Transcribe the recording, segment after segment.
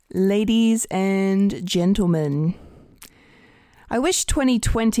Ladies and gentlemen, I wish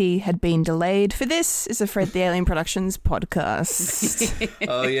 2020 had been delayed, for this is a Fred the Alien Productions podcast.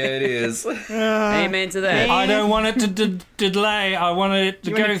 Oh, yeah, it is. Amen to that. I don't want it to delay. I want it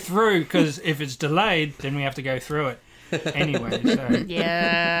to go through, because if it's delayed, then we have to go through it anyway. So.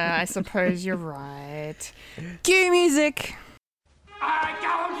 Yeah, I suppose you're right. Cue music. I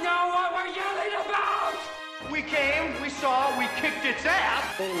don't know what we're yelling about! We came, we saw, we kicked its ass!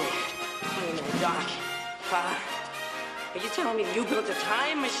 Wait a minute, Doc. Are you telling me you built a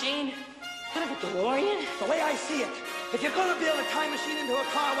time machine? Kind of a DeLorean? The way I see it, if you're gonna build a time machine into a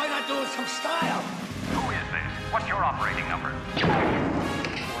car, why not do it some style? Who is this? What's your operating number?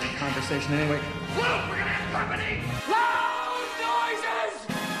 Boring conversation anyway. Luke, we're gonna have company! Loud noises!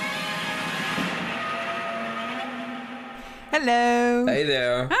 Hello. Hey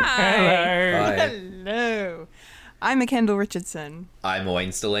there. Hello. Hi. Hello. I'm a Kendall Richardson. I'm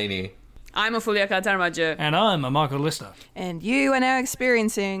Wayne Stellini. I'm a Fulia Katarmaja. And I'm a Michael Lister. And you are now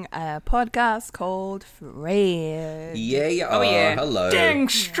experiencing a podcast called Fred. Yeah, you Oh, are. yeah. Hello. Dang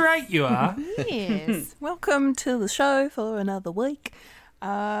straight you are. Yes. Welcome to the show for another week.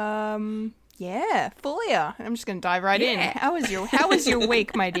 Yeah, Fulia. I'm just going to dive right in. Yeah. How was your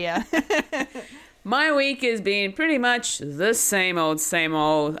week, my dear? My week has been pretty much the same old.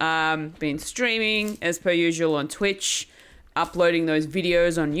 Been streaming as per usual on Twitch, uploading those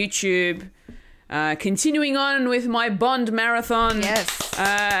videos on YouTube, continuing on with my Bond marathon.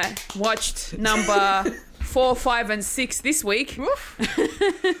 Yes. Watched number 4, 5, and 6 this week.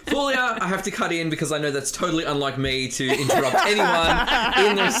 Fulia, I have to cut in because I know that's totally unlike me to interrupt anyone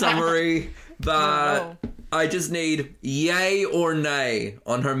in their summary, but I just need yay or nay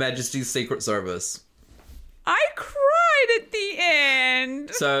on Her Majesty's Secret Service. I cried at the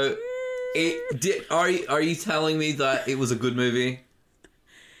end. So, are you telling me that it was a good movie?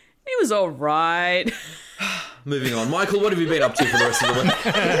 It was all right. Moving on. Michael, what have you been up to for the rest of the week?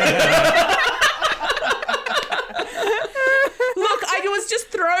 Look, I was just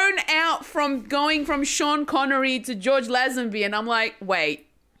thrown out from going from Sean Connery to George Lazenby, and I'm like, wait.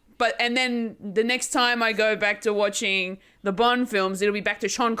 And then the next time I go back to watching the Bond films, it'll be back to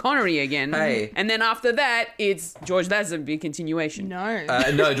Sean Connery again. Hey. And then after that, it's George Lazenby continuation. No.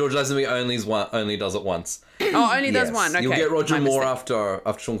 No, George Lazenby only does it once. Oh, only does Yes. one. Okay. You'll get Roger My Moore mistake.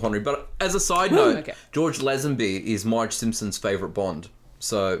 after Sean Connery. But as a side note, Okay. George Lazenby is Marge Simpson's favourite Bond.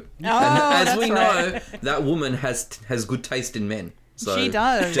 So, and that's as we right. know, that woman has good taste in men. So She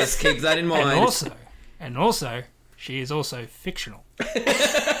does. Just keep that in mind. And also, she is also fictional.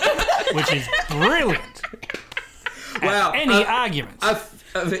 Which is brilliant. Wow. Any arguments?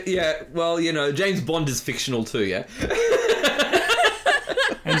 Yeah, well, you know, James Bond is fictional too, yeah?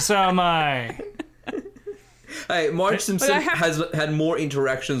 And so am I. Hey, Marge Simpson I have- has had more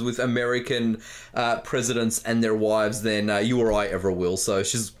interactions with American presidents and their wives than you or I ever will, so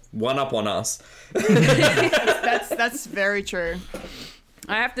she's one up on us. That's very true.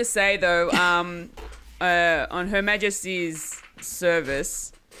 I have to say, though, on Her Majesty's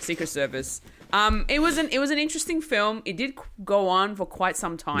Secret Service, it was an interesting film. It did go on for quite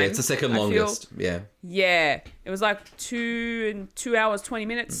some time. Yeah, it's the second I feel. longest, yeah. Yeah, it was like 2 hours 20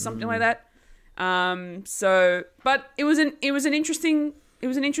 minutes, something like that. But it was an interesting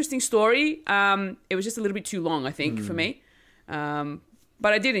story. It was just a little bit too long, I think, for me. But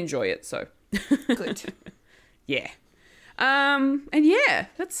I did enjoy it, so Good. yeah. And yeah,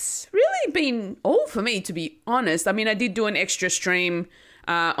 that's really been all for me, to be honest. I mean, I did do an extra stream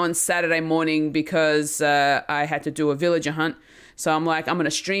on Saturday morning because I had to do a villager hunt. So I'm like, I'm going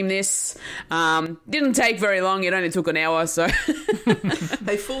to stream this. Didn't take very long. It only took an hour, so...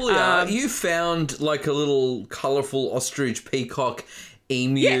 Hey, Fulia, you found like a little colourful ostrich, peacock,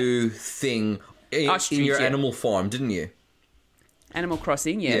 emu thing in your yeah. animal farm, didn't you? Animal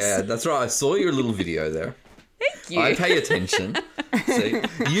Crossing, yes. Yeah, that's right. I saw your little video there. Thank you. I pay attention. See,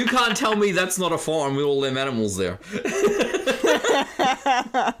 you can't tell me that's not a farm with all them animals there.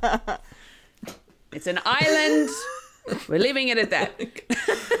 It's an island. We're leaving it at that.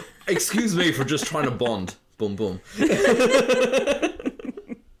 Excuse me for just trying to bond. Boom, boom.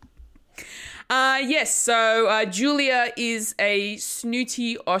 Yes, so Julia is a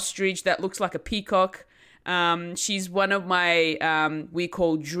snooty ostrich that looks like a peacock. She's one of my, we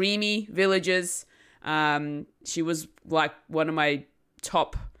call dreamy villagers. She was like one of my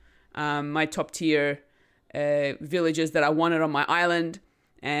top tier villagers that I wanted on my island.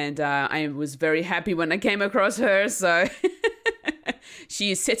 And I was very happy when I came across her. So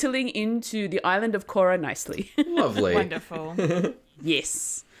she is settling into the island of Korra nicely. Lovely. Wonderful.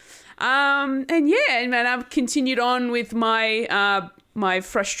 Yes. And yeah, man, I've continued on with my my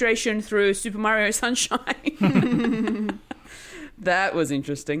frustration through Super Mario Sunshine. That was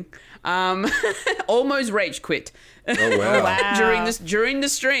interesting. Almost rage quit. Oh wow. Wow. during the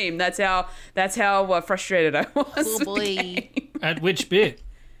stream. That's how frustrated I was. Oh, with the boy. game. At which bit?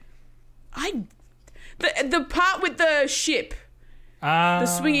 The part with the ship, the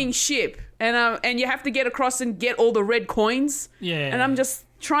swinging ship, and you have to get across and get all the red coins. Yeah. And I'm just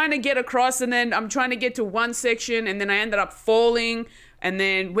trying to get across, and then I'm trying to get to one section, and then I ended up falling. And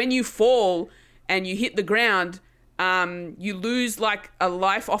then when you fall and you hit the ground, you lose like a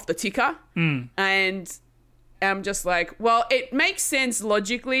life off the ticker. And I'm just like, well, it makes sense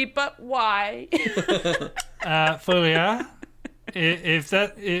logically, but why? Fulia,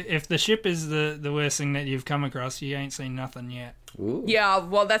 if the ship is the worst thing that you've come across, you ain't seen nothing yet. Ooh. Yeah,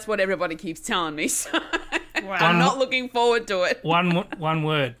 well, that's what everybody keeps telling me. So I'm not looking forward to it. One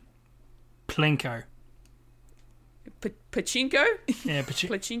word. Plinko. Pachinko? Yeah,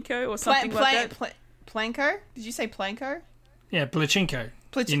 Pachinko or something like that? Planko? Did you say Planko? yeah, Pachinko.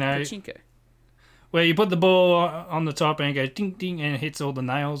 You know, Pachinko. where you put the ball on the top and it goes ding ding and it hits all the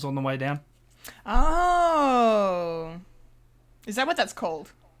nails on the way down. Oh. Is that what that's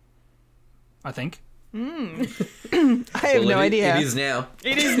called? I think. I have no idea. It is now.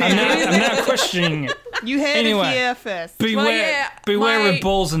 It is now. I'm now questioning it. You heard Anyway. it here first. Beware my- of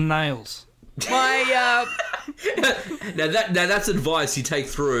balls and nails. My Now that's advice you take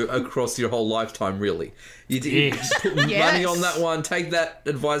through across your whole lifetime. Really, you Yes. put money Yes. on that one. Take that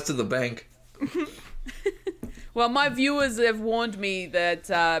advice to the bank. well, my viewers have warned me that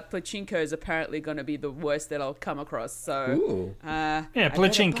Pachinko is apparently going to be the worst that I'll come across. So Ooh. I Yeah, better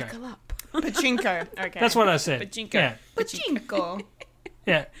Pachinko. buckle up. Pachinko. Okay. That's what I said. Pachinko. Yeah, Pachinko.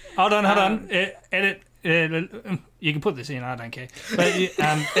 yeah. Hold on. Edit. You can put this in. I don't care. But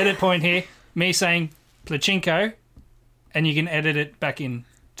edit point here. Me saying Pachinko, and you can edit it back in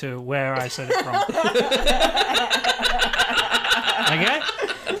to where I said it from. Okay.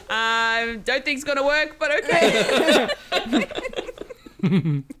 Don't think it's going to work, but okay.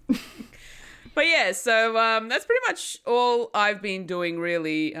 But yeah, so that's pretty much all I've been doing,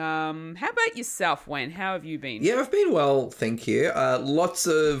 really. How about yourself, Wayne? How have you been? Yeah, I've been well, thank you. Lots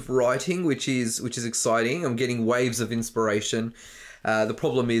of writing, which is exciting. I'm getting waves of inspiration. The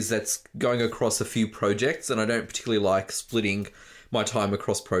problem is that's going across a few projects, and I don't particularly like splitting my time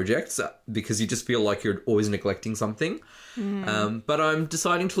across projects because you just feel like you're always neglecting something. But I'm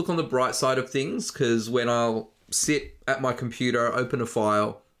deciding to look on the bright side of things, because when I'll sit at my computer, open a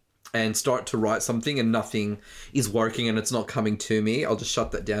file, and start to write something and nothing is working and it's not coming to me, I'll just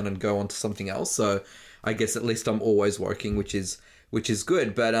shut that down and go on to something else. So I guess at least I'm always working, which is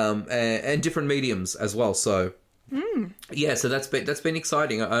good. But and different mediums as well. So yeah, so that's been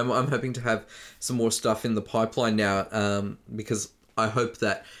exciting. I'm hoping to have some more stuff in the pipeline now, because I hope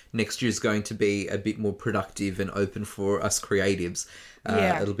that next year is going to be a bit more productive and open for us creatives.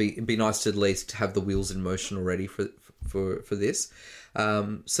 Yeah. It'd be nice to at least have the wheels in motion already for this.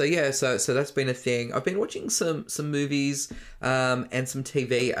 So yeah, so that's been a thing. I've been watching some movies and some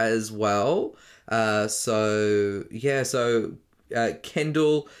TV as well.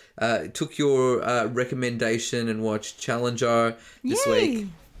 Kendall took your recommendation and watched Challenger this week.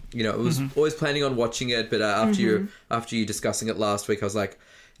 You know, I was always planning on watching it, but after you discussing it last week, I was like,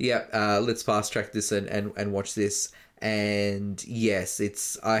 yeah, let's fast track this and watch this. And yes,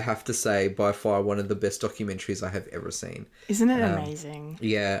 I have to say, by far one of the best documentaries I have ever seen. Isn't it amazing?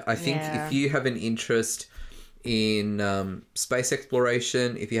 Yeah, I think if you have an interest in space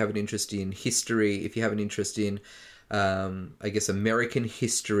exploration, if you have an interest in history, if you have an interest in, I guess, American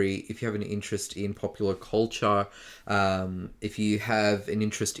history, if you have an interest in popular culture, if you have an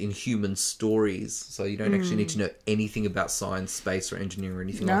interest in human stories, so you don't actually need to know anything about science, space, or engineering or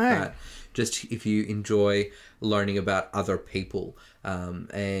anything like that. Just if you enjoy learning about other people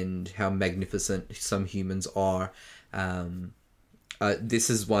and how magnificent some humans are, this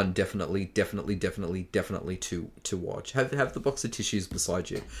is one definitely to watch. Have the box of tissues beside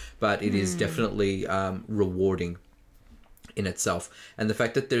you, but it is definitely rewarding in itself. And the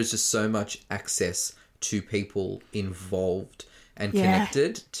fact that there's just so much access to people involved and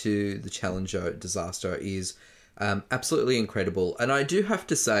connected to the Challenger disaster is absolutely incredible. And I do have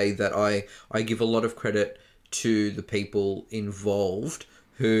to say that I give a lot of credit to the people involved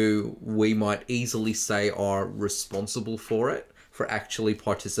who we might easily say are responsible for it, for actually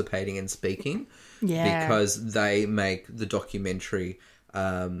participating and speaking, because they make the documentary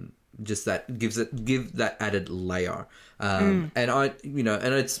just that give that added layer. And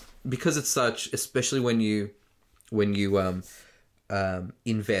and it's because it's such, especially when you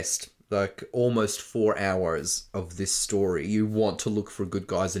invest like almost 4 hours of this story, you want to look for good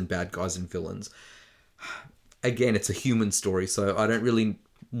guys and bad guys and villains. Again, it's a human story, so I don't really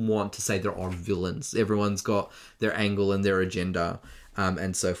want to say there are villains. Everyone's got their angle and their agenda,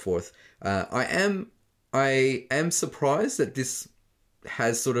 and so forth. I am surprised that this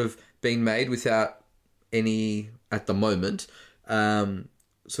has sort of been made without any, at the moment,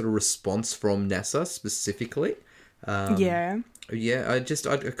 sort of response from NASA specifically. Yeah, I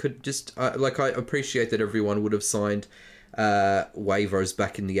appreciate that everyone would have signed waivers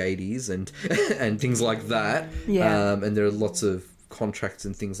back in the 80s and and things like that. Yeah. And there are lots of contracts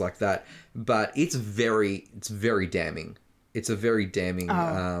and things like that. But it's very damning. It's a very damning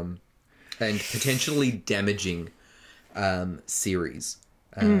and potentially damaging series.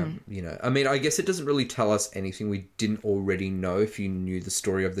 You know, I mean, I guess it doesn't really tell us anything we didn't already know if you knew the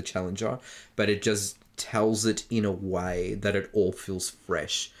story of the Challenger, but it just tells it in a way that it all feels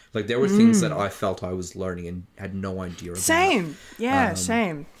fresh. Like, there were things that I felt I was learning and had no idea about. Same. Yeah,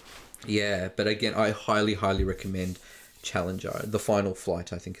 same. Yeah, but again, I highly, highly recommend Challenger. The Final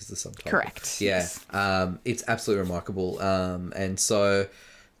Flight, I think, is the subtitle. Correct. Yeah. Yes. It's absolutely remarkable. And so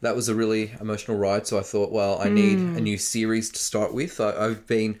that was a really emotional ride. So I thought, well, I need a new series to start with. I've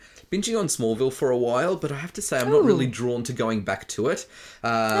been binging on Smallville for a while, but I have to say I'm not really drawn to going back to it.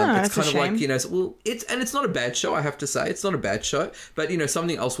 It's kind of like, you know, well, it's not a bad show, I have to say. It's not a bad show, but, you know,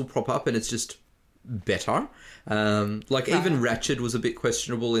 something else will prop up and it's just better. Even Ratched was a bit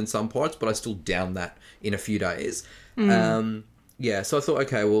questionable in some parts, but I still downed that in a few days. Yeah, so I thought,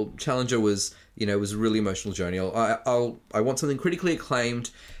 okay, well, Challenger was, you know, was a really emotional journey. I want something critically acclaimed,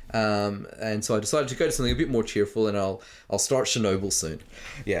 and so I decided to go to something a bit more cheerful, and I'll start Chernobyl soon.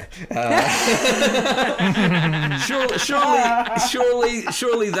 Yeah.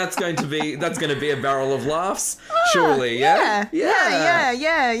 Surely that's going to be a barrel of laughs. Surely, yeah. Yeah.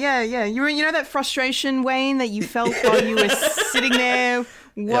 You know that frustration, Wayne, that you felt while you were sitting there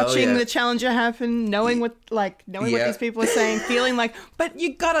watching the Challenger happen, knowing what these people are saying, feeling like, but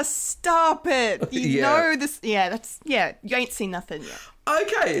you gotta stop it. You know this. Yeah, you ain't seen nothing yet.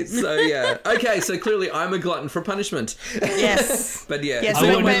 Okay, so clearly I'm a glutton for punishment. Yes. But yeah, yes,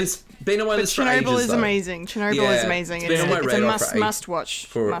 been on my list for ages. Chernobyl is amazing. Chernobyl is amazing. It's a must watch.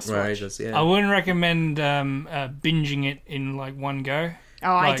 For ages, yeah. I wouldn't recommend binging it in like one go.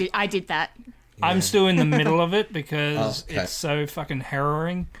 Oh, I did that. I'm still in the middle of it because it's so fucking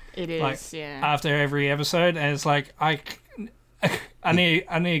harrowing. It is, like, after every episode, and it's like I need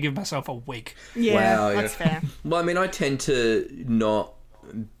to give myself a week. Yeah, that's fair. Well, I mean, I tend to not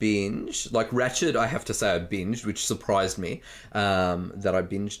binge. Like Ratched, I have to say I binged, which surprised me that I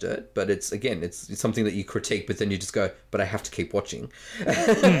binged it. But it's something that you critique, but then you just go, but I have to keep watching.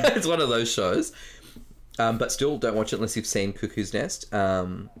 It's one of those shows. But still, don't watch it unless you've seen Cuckoo's Nest.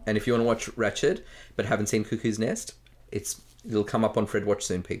 And if you want to watch Ratched but haven't seen Cuckoo's Nest, it'll come up on Fred Watch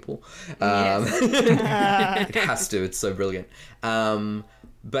soon, people. It has to. It's so brilliant. Challenger,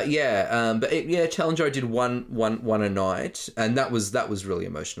 I did one a night, and that was really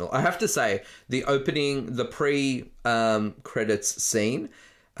emotional. I have to say, the pre-credits scene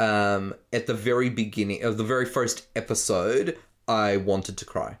at the very beginning of the very first episode, I wanted to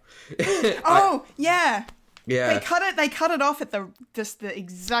cry. Yeah. Yeah. They cut it off at the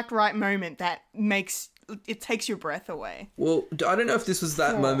exact right moment that takes your breath away. Well, I don't know if this was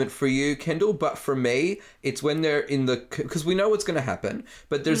that moment for you, Kendall, but for me, it's when they're because we know what's going to happen,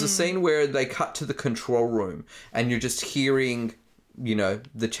 but there's a scene where they cut to the control room and you're just hearing, you know,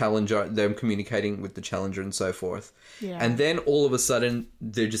 the Challenger, them communicating with the Challenger and so forth. Yeah. And then all of a sudden,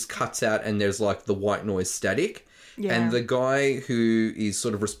 there just cuts out and there's like the white noise static. Yeah. And the guy who is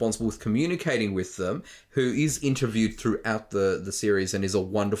sort of responsible with communicating with them, who is interviewed throughout the series and is a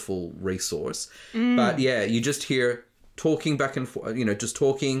wonderful resource. But yeah, you just hear talking back and forth, you know, just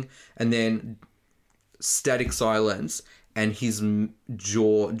talking and then static silence and his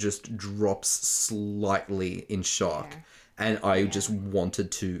jaw just drops slightly in shock. Yeah. And I just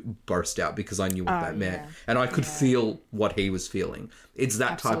wanted to burst out because I knew what that meant. And I could feel what he was feeling. It's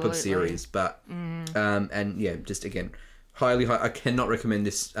that type of series. But, just again, highly, I cannot recommend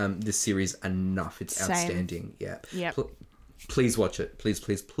this series enough. It's outstanding. Yeah. Yep. Please watch it.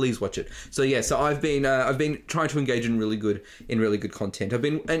 Please watch it. So yeah, so I've been trying to engage in really good content.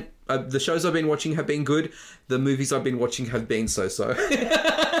 The shows I've been watching have been good. The movies I've been watching have been so.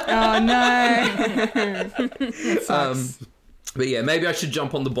 Oh no. But yeah, maybe I should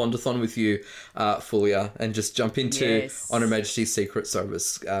jump on the Bondathon with you, Fulia, and just jump into On Her Majesty's Secret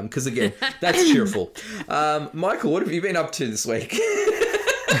Service. Because again, that's cheerful. Michael, what have you been up to this week?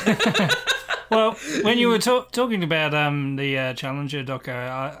 Well, when you were talking about the Challenger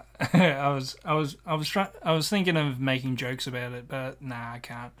doco, I was thinking of making jokes about it, but nah, I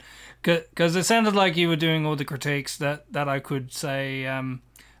can't, because it sounded like you were doing all the critiques that I could say.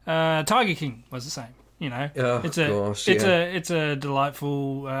 Tiger King was the same. You know, it's a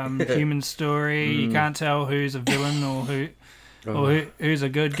delightful human story. You can't tell who's a villain or who's a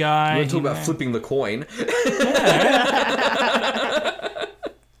good guy. We're talking about flipping the coin.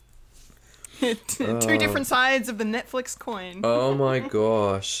 Two different sides of the Netflix coin. Oh my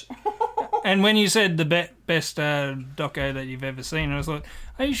gosh. And when you said the best doco that you've ever seen, I was like,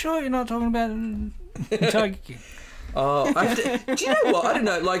 are you sure you're not talking about Tiger King? Do you know what? I don't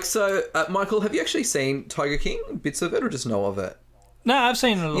know. Like, so, Michael, have you actually seen Tiger King? Bits of it, or just know of it? No, I've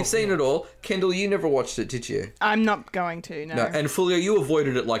seen it all. You've seen it all. Kendall, you never watched it, did you? I'm not going to, no. And Fulio, you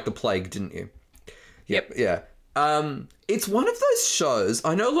avoided it like the plague, didn't you? Yep. Yeah. It's one of those shows,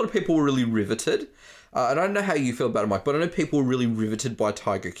 I know a lot of people were really riveted, and I don't know how you feel about it, Mike, but I know people were really riveted by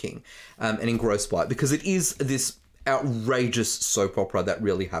Tiger King and engrossed by it, because it is this outrageous soap opera that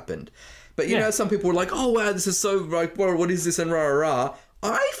really happened. But, you know, some people were like, oh, wow, this is so, like, what is this, and rah-rah-rah.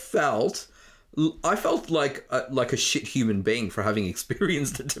 I felt like a shit human being for having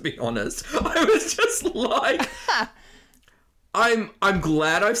experienced it, to be honest. I was just like... I'm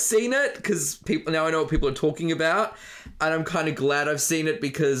glad I've seen it, because now I know what people are talking about, and I'm kind of glad I've seen it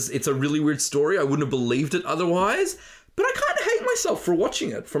because it's a really weird story. I wouldn't have believed it otherwise, but I kind of hate myself for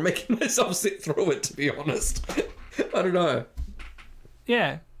watching it, for making myself sit through it, to be honest. I don't know.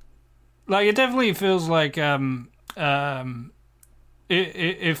 Yeah. Like, it definitely feels like if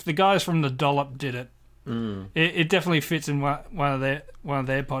the guys from The Dollop did it, it definitely fits in one of their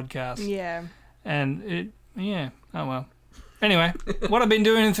podcasts. Yeah. And oh well. Anyway, what I've been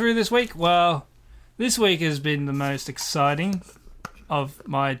doing through this week? Well, this week has been the most exciting of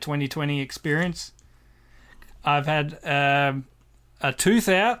my 2020 experience. I've had a tooth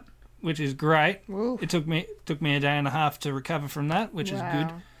out, which is great. Ooh. It took me a day and a half to recover from that, which is good.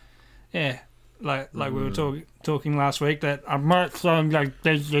 Yeah, like we were talking last week, that I might sound like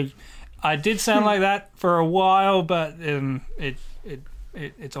this. I did sound like that for a while, but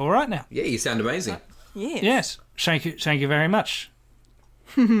it's all right now. Yeah, you sound amazing. Yes. Thank you very much.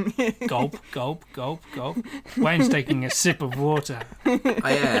 Gulp, gulp, gulp, gulp. Wayne's taking a sip of water.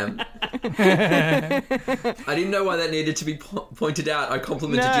 I am. I didn't know why that needed to be pointed out. I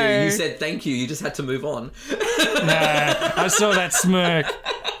complimented you. You said thank you. You just had to move on. No, I saw that smirk.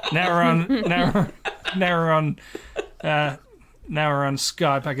 Now we're on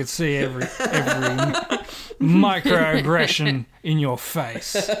Skype. I could see every microaggression in your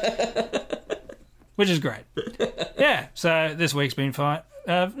face. Which is great. Yeah, so this week's been fine.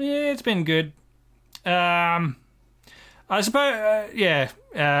 It's been good. I suppose,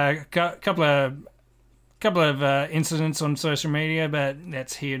 couple of incidents on social media, but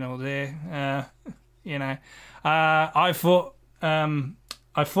that's here nor there. I fought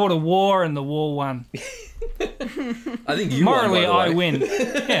a war and the war won. I think you morally won, by the way. I win.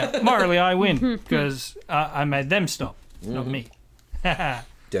 Yeah, morally I win because I made them stop, not me.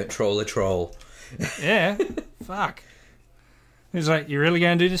 Don't troll a troll. Yeah, fuck. He's like, you really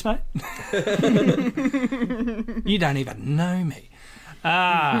going to do this, mate? You don't even know me.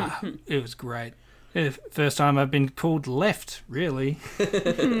 It was great. First time I've been called left, really.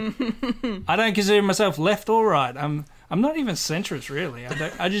 I don't consider myself left or right. I'm not even centrist, really.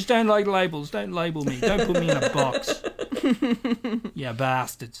 I just don't like labels. Don't label me. Don't put me in a box. You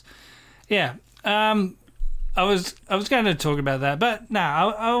bastards. Yeah. I was going to talk about that, but no,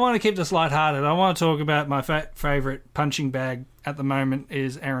 I want to keep this lighthearted. I want to talk about my favourite punching bag at the moment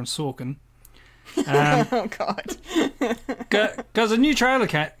is Aaron Sorkin. Oh God! Because a new trailer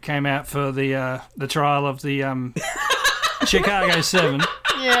came out for the trial of the Chicago 7.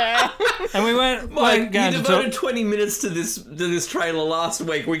 Yeah. And we weren't Mike, going you to devoted talk. 20 minutes to this trailer last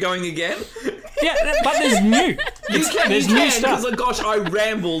week. We're going again? Yeah, but there's new. There's new stuff. Because, gosh, I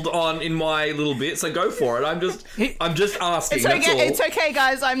rambled on in my little bit, so go for it. I'm just asking. It's okay. It's okay,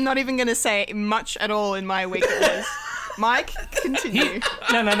 guys. I'm not even going to say much at all in my week. It was. Mike, continue.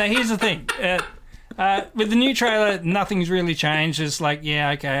 No. Here's the thing. With the new trailer, nothing's really changed. It's like,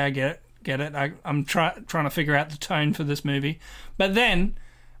 yeah, okay, I get it. I'm trying to figure out the tone for this movie. But then,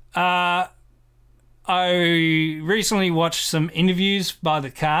 I recently watched some interviews by the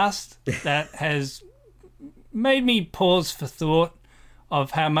cast that has made me pause for thought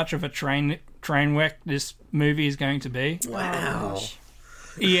of how much of a train wreck this movie is going to be. Wow.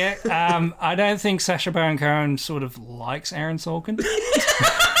 Yeah, I don't think Sacha Baron Cohen sort of likes Aaron Sorkin.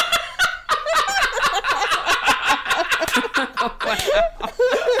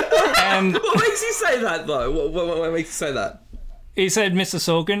 And what makes you say that, though? What makes you say that? He said Mr.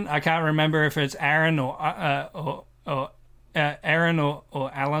 Sorkin. I can't remember if it's Aaron or Aaron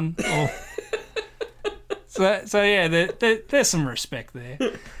or Alan. Or... so yeah, there's some respect there.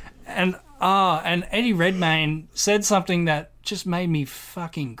 And Eddie Redmayne said something that just made me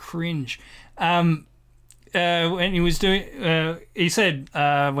fucking cringe. When he was doing, he said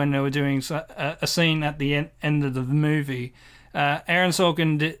when they were doing a scene at the end of the movie, Aaron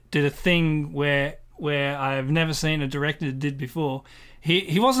Sorkin did a thing where I've never seen a director did before.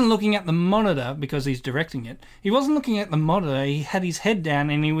 He wasn't looking at the monitor because he's directing it. He wasn't looking at the monitor. He had his head down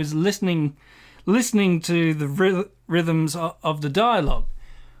and he was listening to the rhythms of the dialogue,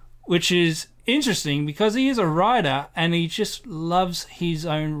 which is interesting because he is a writer and he just loves his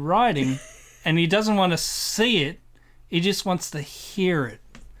own writing and he doesn't want to see it. He just wants to hear it.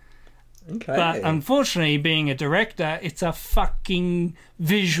 Okay. But unfortunately, being a director, it's a fucking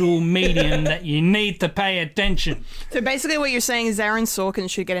visual medium that you need to pay attention. So basically what you're saying is Aaron Sorkin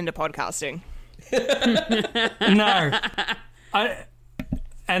should get into podcasting. No.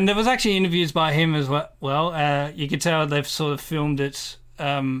 And there was actually interviews by him as well. You could tell they've sort of filmed it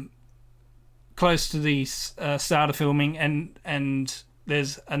close to the start of filming, and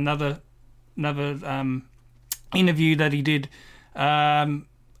there's another interview that he did.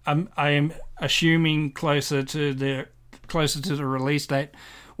 I am assuming closer to the release date,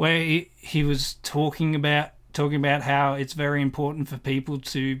 where he was talking about how it's very important for people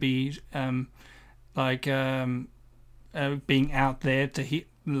to be being out there to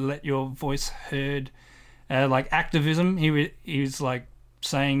let your voice heard, like activism. He was like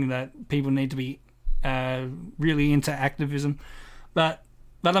saying that people need to be really into activism, but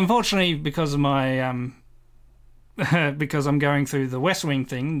unfortunately because of my because I'm going through the West Wing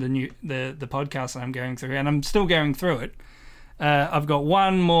thing, the podcast that I'm going through, and I'm still going through it. I've got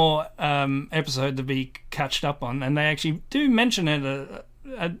one more episode to be catched up on, and they actually do mention it.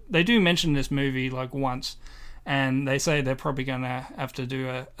 They do mention this movie like once, and they say they're probably going to have to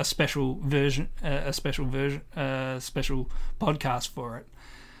do a special version, special podcast for it.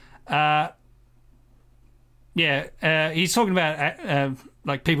 He's talking about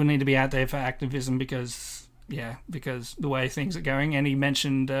like people need to be out there for activism because the way things are going, and he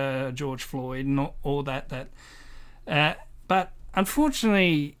mentioned George Floyd and all that. But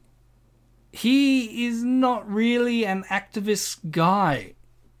unfortunately, he is not really an activist guy.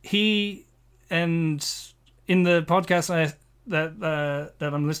 And in the podcast that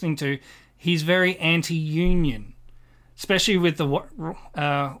I'm listening to, he's very anti-union, especially with the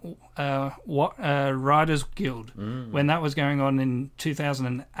Writers Guild when that was going on in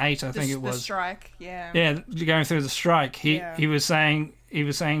 2008. I think it was the strike. Yeah. Yeah, going through the strike. He was saying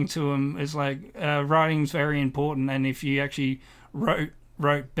to him, it's like writing's very important, and if you actually wrote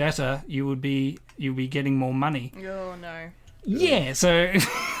better, you'll be getting more money. Oh no. Yeah, so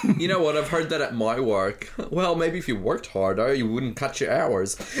you know what? I've heard that at my work. Well, maybe if you worked harder, you wouldn't cut your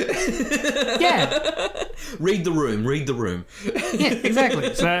hours. Yeah. Read the room. Yeah,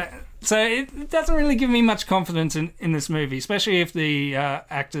 exactly. So it doesn't really give me much confidence in this movie, especially if the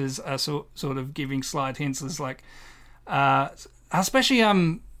actors are sort of giving slight hints. It's like, especially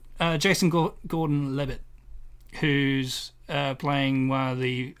Jason Gordon-Levitt, who's playing one of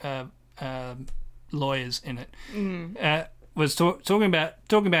the lawyers in it. Was talking about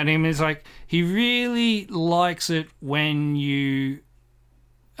him. Is like he really likes it when you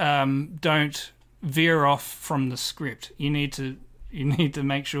don't veer off from the script. You need to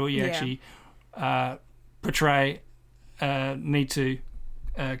make sure you actually portray. Need to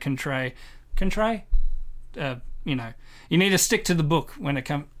convey. You need to stick to the book when it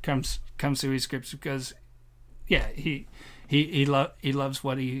comes to his scripts, because he loves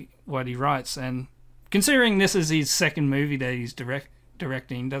what he writes, and considering this is his second movie that he's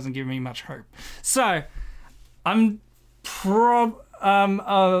directing, doesn't give me much hope. So I'm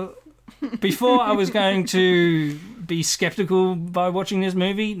before I was going to be skeptical by watching this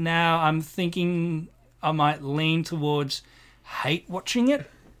movie. Now I'm thinking I might lean towards hate watching it.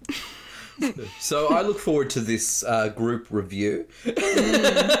 So I look forward to this group review.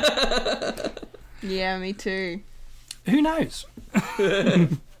 Yeah, me too. Who knows?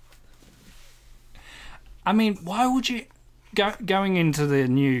 I mean, why would you going into the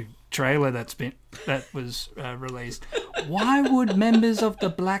new trailer that was released? Why would members of the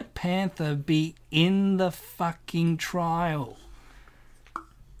Black Panther be in the fucking trial?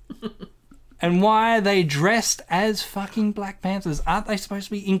 And why are they dressed as fucking Black Panthers? Aren't they supposed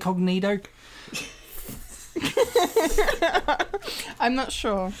to be incognito? I'm not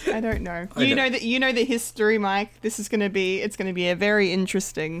sure. I don't know. You know. know the history, Mike. It's going to be a very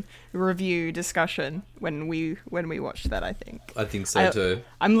interesting review discussion when we watch that, I think. I think so too.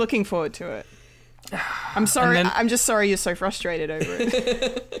 I'm looking forward to it. I'm sorry. I'm just sorry you're so frustrated over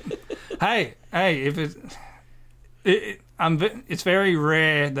it. Hey, if it's very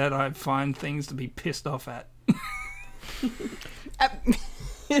rare that I find things to be pissed off at.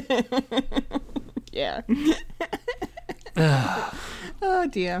 Yeah. Oh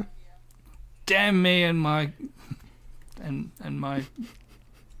dear. Damn me and my my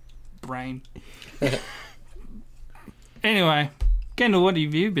brain. Anyway, Kendall, what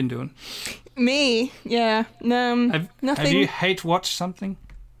have you been doing? Me? Yeah. Nothing. Have you hate watched something?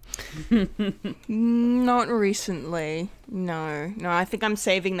 Not recently. No. I think I'm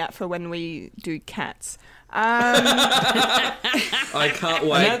saving that for when we do cats. I can't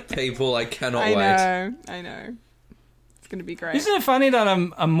wait, people. I cannot wait. I know. It's going to be great. Isn't it funny that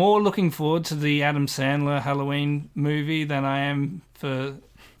I'm more looking forward to the Adam Sandler Halloween movie than I am for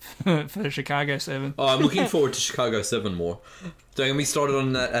Chicago 7? Oh, I'm looking forward to Chicago 7 more. Don't get me started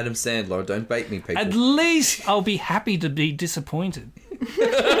on that Adam Sandler. Don't bait me, people. At least I'll be happy to be disappointed.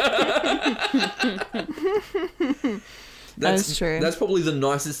 That's true. That's probably the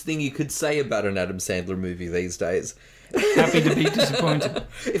nicest thing you could say about an Adam Sandler movie these days. Happy to be disappointed.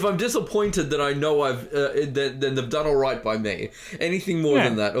 If I'm disappointed, then I know then they've done all right by me. Anything more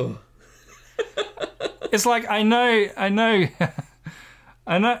than that, oh. It's like I know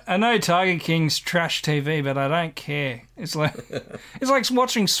Tiger King's trash TV, but I don't care. It's like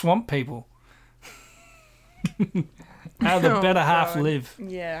watching Swamp People. How the better half live.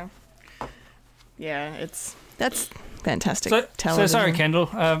 Yeah, that's fantastic. So television. sorry, Kendall.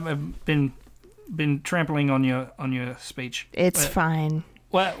 I've been trampling on your speech. It's fine.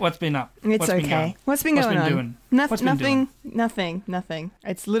 What's been up? It's okay. What's been going on? Doing? Nothing.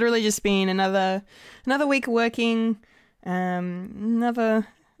 It's literally just been another week of working. Another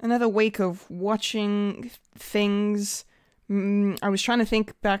week of watching things. I was trying to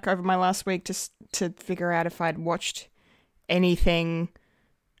think back over my last week to figure out if I'd watched anything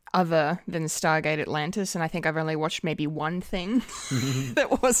other than Stargate Atlantis, and I think I've only watched maybe one thing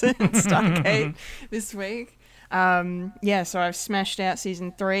that wasn't Stargate this week. So I've smashed out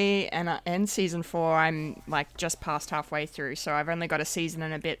season 3 and season 4. I'm like just past halfway through, so I've only got a season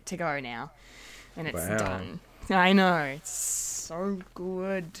and a bit to go now, and it's done. I know, it's so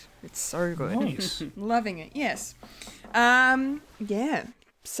good. It's so good. Nice. Loving it. Yes.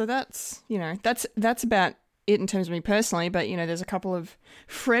 So that's about it in terms of me personally, but there's a couple of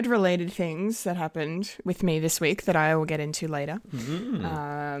Fred related things that happened with me this week that I will get into later.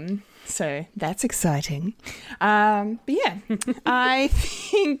 So that's exciting. But yeah, I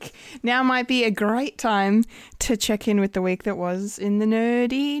think now might be a great time to check in with the week that was in the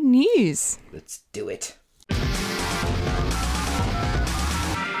nerdy news. Let's do it.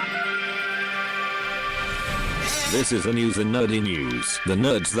 This is the news in Nerdy News. The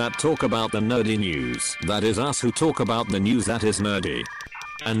nerds that talk about the nerdy news. That is us who talk about the news that is nerdy.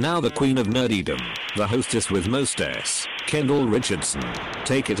 And now the queen of nerdydom, the hostess with most S, Kendall Richardson.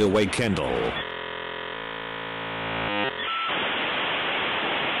 Take it away, Kendall.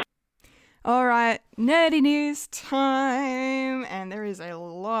 All right, nerdy news time. And there is a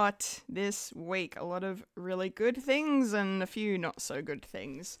lot this week. A lot of really good things and a few not so good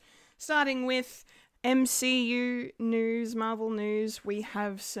things. Starting with MCU news, Marvel news. We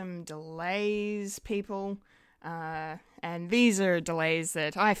have some delays, people. And these are delays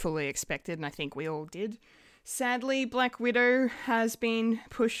that I fully expected, and I think we all did. Sadly, Black Widow has been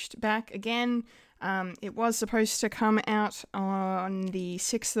pushed back again. It was supposed to come out on the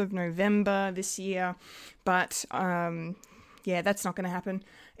 6th of November this year, but that's not going to happen.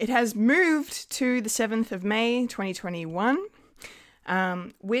 It has moved to the 7th of May, 2021.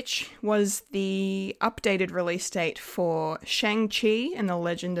 Which was the updated release date for Shang-Chi and the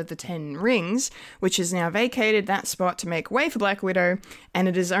Legend of the Ten Rings, which has now vacated that spot to make way for Black Widow, and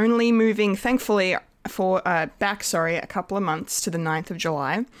it is only moving, thankfully, back a couple of months to the 9th of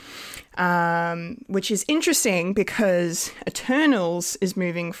July, which is interesting because Eternals is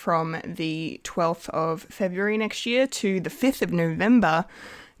moving from the 12th of February next year to the 5th of November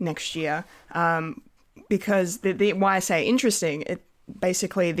next year, because why I say interesting,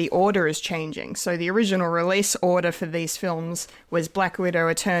 basically the order is changing. So the original release order for these films was Black Widow,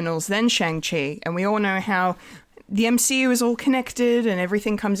 Eternals, then Shang-Chi, and we all know how the MCU is all connected and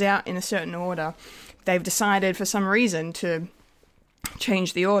everything comes out in a certain order. They've decided for some reason to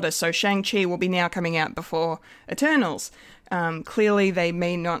change the order, so Shang-Chi will be now coming out before Eternals. Clearly they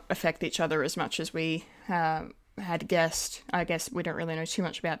may not affect each other as much as we had guessed. I guess we don't really know too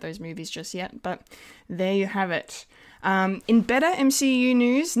much about those movies just yet, but there you have it. In better MCU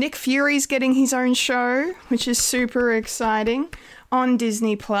news, Nick Fury's getting his own show, which is super exciting. On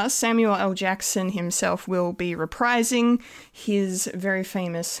Disney Plus, Samuel L. Jackson himself will be reprising his very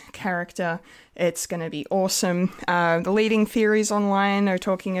famous character. It's going to be awesome. The leading theories online are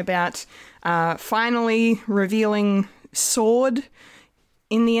talking about finally revealing SWORD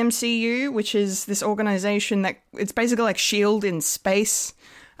in the MCU, which is this organization that it's basically like S.H.I.E.L.D. in space.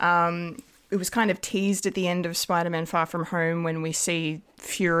 It was kind of teased at the end of Spider-Man Far From Home when we see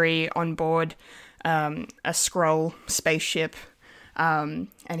Fury on board a Skrull spaceship. And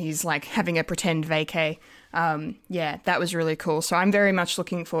he's like having a pretend vacay. Yeah, that was really cool. So I'm very much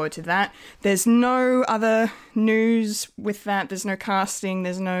looking forward to that. There's no other news with that. There's no casting.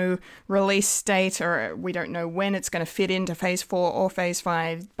 There's no release date, or we don't know when it's going to fit into Phase 4 or Phase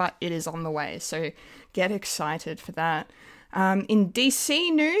 5, but it is on the way. So get excited for that. In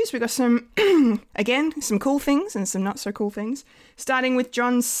DC news, we got some, again, some cool things and some not so cool things. Starting with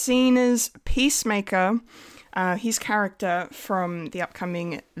John Cena's Peacemaker. His character from the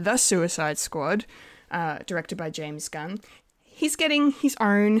upcoming The Suicide Squad, directed by James Gunn. He's getting his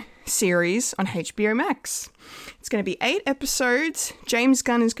own series on HBO Max. It's going to be 8 episodes. James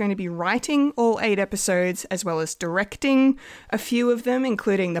Gunn is going to be writing all 8 episodes as well as directing a few of them,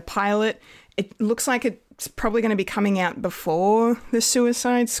 including the pilot. It looks like it's probably going to be coming out before The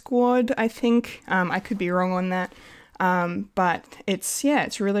Suicide Squad, I think. I could be wrong on that. But it's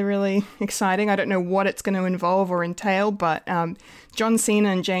really, really exciting. I don't know what it's going to involve or entail, but John Cena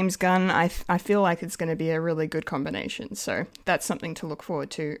and James Gunn, I feel like it's going to be a really good combination. So that's something to look forward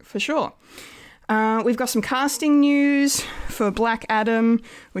to for sure. We've got some casting news for Black Adam,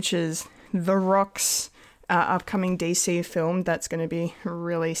 which is The Rock's upcoming DC film. That's going to be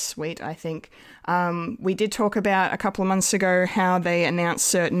really sweet, I think. We did talk about a couple of months ago how they announced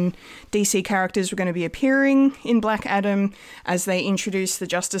certain DC characters were going to be appearing in Black Adam as they introduced the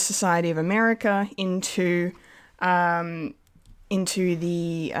Justice Society of America into the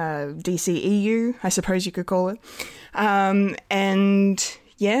DCEU, I suppose you could call it. And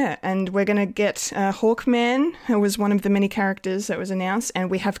we're going to get Hawkman, who was one of the many characters that was announced,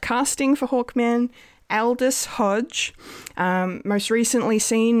 and we have casting for Hawkman. Aldous Hodge, most recently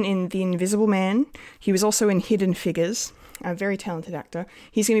seen in The Invisible Man. He was also in Hidden Figures, a very talented actor.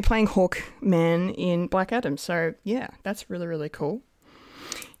 He's going to be playing Hawkman in Black Adam. So, yeah, that's really, really cool.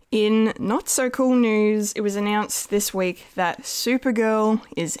 In not so cool news, it was announced this week that Supergirl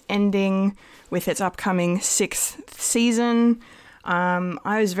is ending with its upcoming 6th season.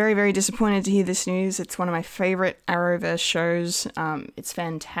 I was very, very disappointed to hear this news. It's one of my favourite Arrowverse shows. It's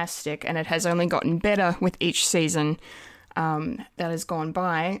fantastic, and it has only gotten better with each season that has gone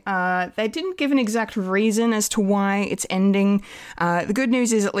by. They didn't give an exact reason as to why it's ending. The good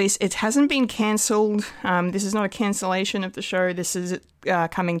news is at least it hasn't been cancelled. This is not a cancellation of the show. This is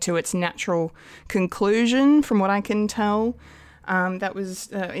coming to its natural conclusion, from what I can tell. That was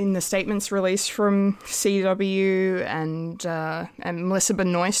in the statements released from CW, and Melissa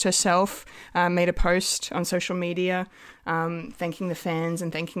Benoist herself made a post on social media thanking the fans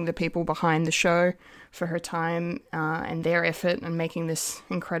and thanking the people behind the show for her time and their effort in making this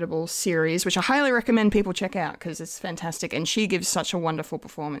incredible series, which I highly recommend people check out because it's fantastic, and she gives such a wonderful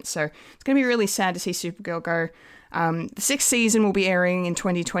performance. So it's going to be really sad to see Supergirl go. The 6th season will be airing in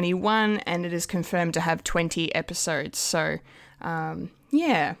 2021, and it is confirmed to have 20 episodes. So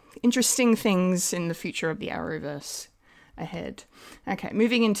interesting things in the future of the Arrowverse ahead. Okay,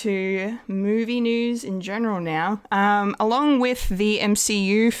 moving into movie news in general now. Along with the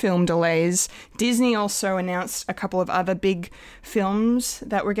MCU film delays, Disney also announced a couple of other big films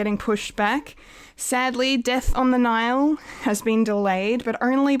that were getting pushed back. Sadly, Death on the Nile has been delayed, but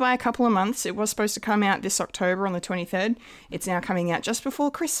only by a couple of months. It was supposed to come out this October on the 23rd. It's now coming out just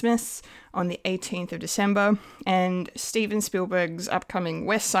before Christmas on the 18th of December. And Steven Spielberg's upcoming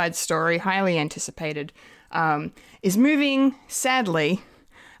West Side Story, highly anticipated, is moving, sadly,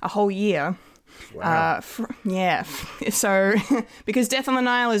 a whole year. Wow. So because Death on the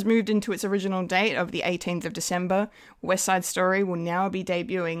Nile has moved into its original date of the 18th of December, West Side Story will now be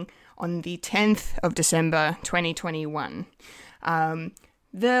debuting on the 10th of December 2021.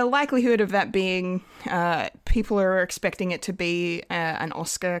 The likelihood of that being, people are expecting it to be an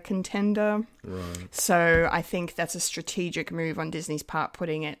Oscar contender. Right. So I think that's a strategic move on Disney's part,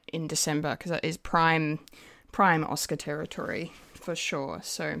 putting it in December, because that is prime Oscar territory for sure.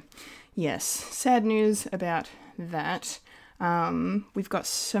 So yes, sad news about that. We've got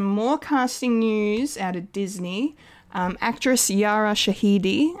some more casting news out of Disney. Actress Yara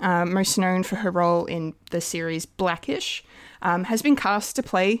Shahidi, most known for her role in the series Blackish, has been cast to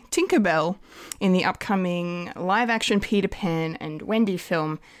play Tinkerbell in the upcoming live-action Peter Pan and Wendy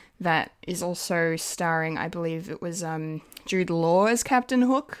film that is also starring, I believe it was Jude Law as Captain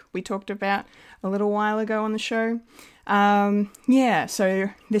Hook, we talked about a little while ago on the show. So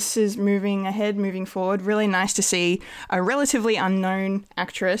this is moving forward. Really nice to see a relatively unknown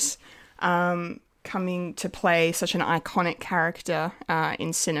actress coming to play such an iconic character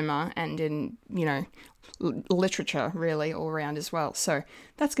in cinema and in, literature, really, all around as well. So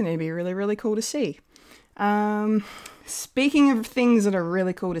that's going to be really, really cool to see. Speaking of things that are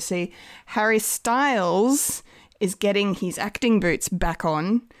really cool to see, Harry Styles is getting his acting boots back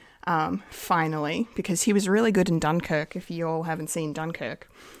on, finally, because he was really good in Dunkirk, if you all haven't seen Dunkirk.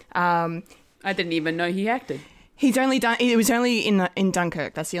 I didn't even know he acted. It was only in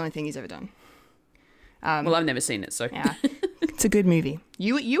Dunkirk. That's the only thing he's ever done. Well, I've never seen it, so. Yeah. It's a good movie.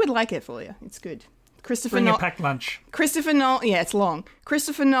 You would like it, Fulia. It's good. Bring a packed lunch. Christopher Nolan, yeah, it's long.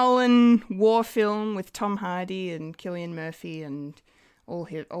 Christopher Nolan war film with Tom Hardy and Cillian Murphy and all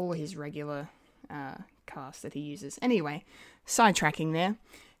his regular cast that he uses. Anyway, sidetracking there.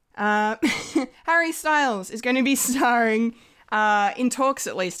 Harry Styles is going to be starring, in talks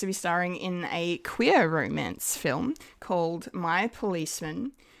at least, to be starring in a queer romance film called My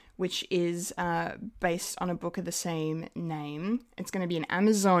Policeman, which is based on a book of the same name. It's going to be an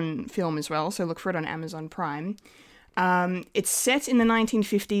Amazon film as well, so look for it on Amazon Prime. It's set in the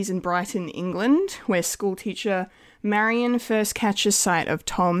 1950s in Brighton, England, where schoolteacher Marion first catches sight of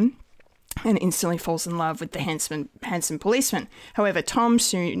Tom and instantly falls in love with the handsome policeman. However, Tom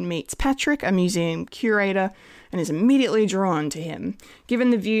soon meets Patrick, a museum curator, and is immediately drawn to him.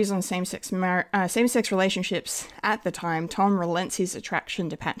 Given the views on same-sex relationships at the time, Tom relents his attraction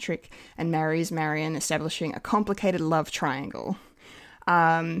to Patrick and marries Marion, establishing a complicated love triangle.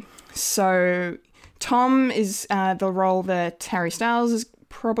 So Tom is the role that Harry Styles is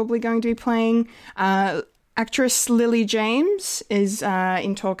probably going to be playing. Actress Lily James is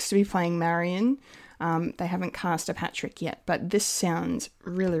in talks to be playing Marion. They haven't cast a Patrick yet, but this sounds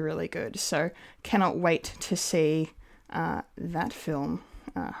really, really good. So cannot wait to see that film,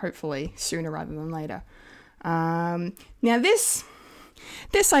 hopefully sooner rather than later. Now this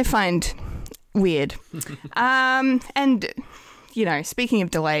I find weird. And, speaking of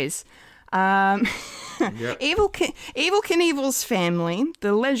delays, Evel Knievel's family,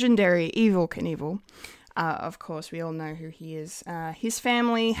 the legendary Evel Knievel, of course, we all know who he is. His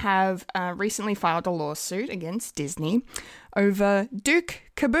family have recently filed a lawsuit against Disney over Duke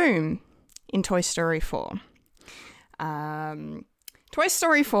Kaboom in Toy Story 4. Toy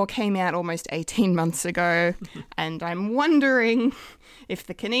Story 4 came out almost 18 months ago, and I'm wondering if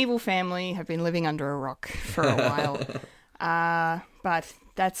the Knievel family have been living under a rock for a while. But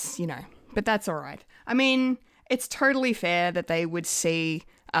that's all right. I mean, it's totally fair that they would see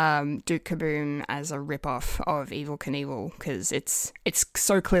Duke Kaboom as a ripoff of Evel Knievel because it's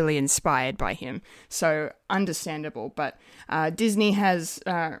so clearly inspired by him. So understandable. But Disney has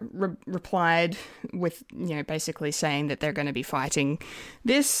replied with basically saying that they're going to be fighting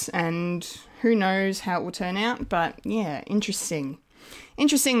this, and who knows how it will turn out. But yeah, interesting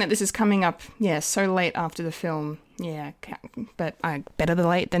that this is coming up. Yeah, so late after the film. Yeah, but better than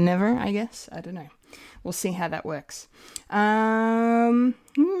late than never, I guess. I don't know. We'll see how that works.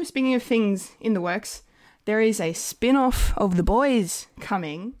 Speaking of things in the works, there is a spin-off of The Boys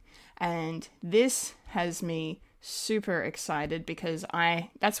coming, and this has me super excited because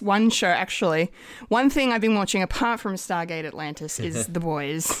that's one show, actually. One thing I've been watching apart from Stargate Atlantis is The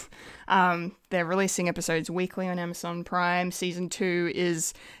Boys. They're releasing episodes weekly on Amazon Prime. Season 2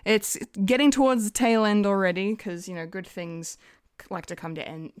 it's getting towards the tail end already because, good things like to come to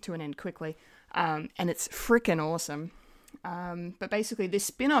an end quickly. And it's freaking awesome. But basically, this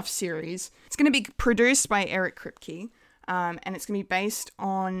spin-off series, it's going to be produced by Eric Kripke, and it's going to be based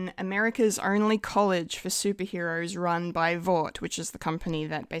on America's only college for superheroes run by Vought, which is the company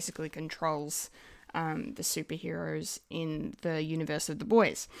that basically controls the superheroes in the universe of The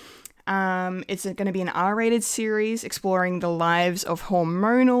Boys. It's going to be an R-rated series exploring the lives of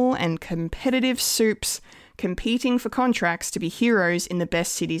hormonal and competitive supes competing for contracts to be heroes in the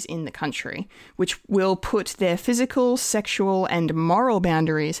best cities in the country, which will put their physical, sexual, and moral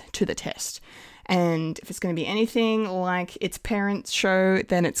boundaries to the test. And if it's going to be anything like its parent show,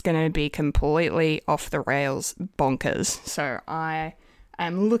 then it's going to be completely off the rails bonkers. So I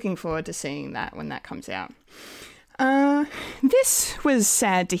am looking forward to seeing that when that comes out. This was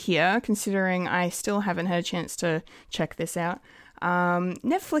sad to hear, considering I still haven't had a chance to check this out.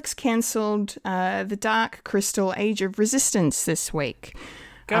 Netflix cancelled The Dark Crystal Age of Resistance this week.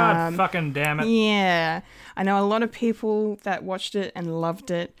 God fucking damn it. Yeah. I know a lot of people that watched it and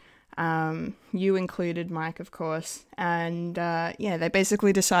loved it. You included, Mike, of course. And they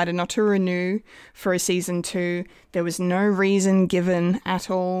basically decided not to renew for a season 2. There was no reason given at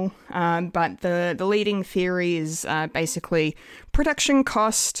all. But the leading theory is basically production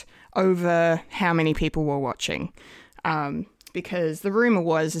cost over how many people were watching. Because the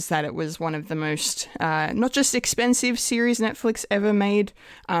rumor is that it was one of the most, not just expensive series Netflix ever made,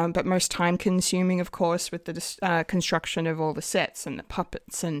 but most time-consuming, of course, with the construction of all the sets and the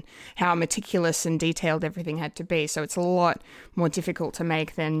puppets and how meticulous and detailed everything had to be. So it's a lot more difficult to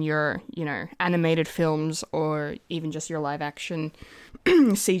make than your, animated films or even just your live-action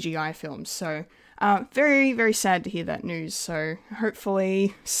CGI films. So very, very sad to hear that news. So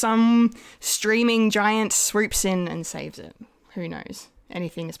hopefully some streaming giant swoops in and saves it. Who knows?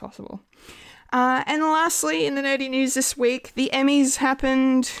 Anything is possible. And lastly, in the nerdy news this week, the Emmys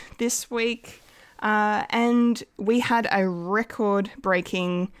happened this week, and we had a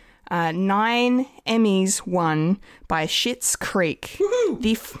record-breaking 9 Emmys won by Schitt's Creek.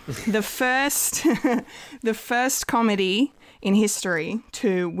 The first the first comedy in history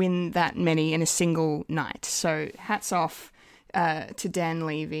to win that many in a single night. So hats off to Dan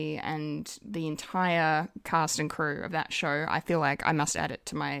Levy and the entire cast and crew of that show. I feel like I must add it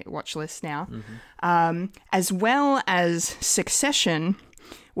to my watch list now. As well as Succession,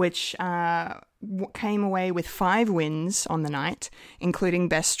 which came away with 5 wins on the night, including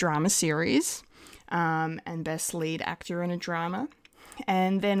Best Drama Series and Best Lead Actor in a Drama.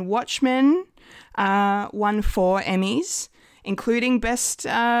 And then Watchmen won 4 Emmys, including Best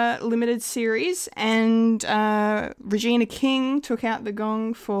Limited Series, and Regina King took out the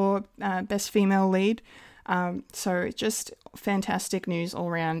gong for Best Female Lead. So just fantastic news all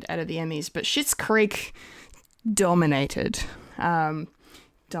around out of the Emmys. But Schitt's Creek dominated.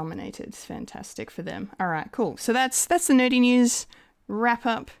 It's fantastic for them. All right, cool. So that's the nerdy news wrap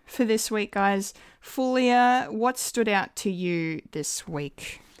up for this week, guys. Fulia, what stood out to you this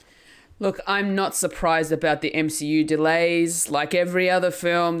week? Look, I'm not surprised about the MCU delays. Like every other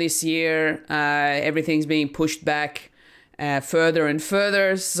film this year, everything's being pushed back further and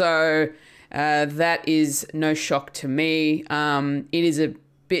further. So that is no shock to me. It is a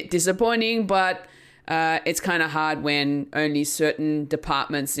bit disappointing, but it's kind of hard when only certain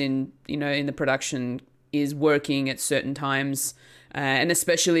departments in the production is working at certain times, and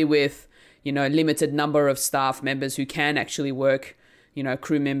especially with limited number of staff members who can actually work.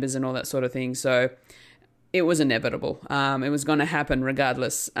 Crew members and all that sort of thing. So it was inevitable. It was going to happen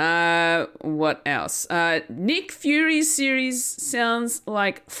regardless. What else? Nick Fury's series sounds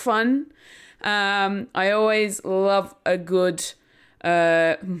like fun. I always love a good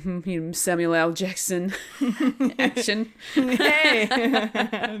Samuel L. Jackson action. Hey!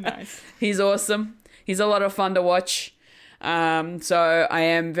 Nice. He's awesome. He's a lot of fun to watch. So I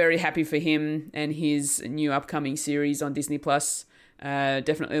am very happy for him and his new upcoming series on Disney+.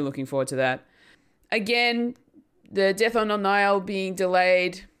 Definitely looking forward to that. Again, the Death on the Nile being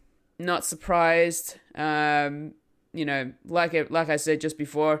delayed, not surprised. Like I said just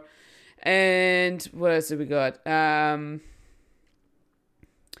before. And what else have we got?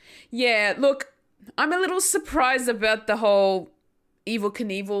 Look, I'm a little surprised about the whole Evel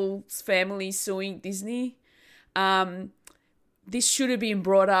Knievel's family suing Disney. This should have been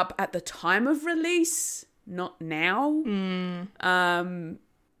brought up at the time of release. Not now.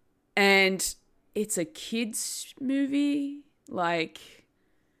 And it's a kids movie. Like,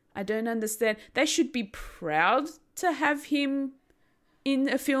 I don't understand. They should be proud to have him in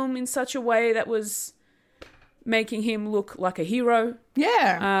a film in such a way that was making him look like a hero.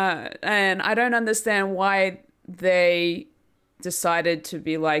 Yeah. And I don't understand why they decided to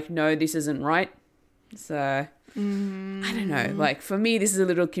be like, no, this isn't right. So I don't know. Like, for me, this is a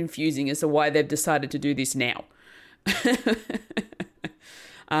little confusing as to why they've decided to do this now.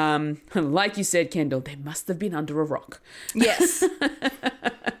 Like you said, Kendall, they must have been under a rock. Yes.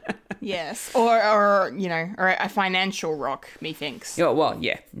 Yes. Or a financial rock, methinks. Oh, well,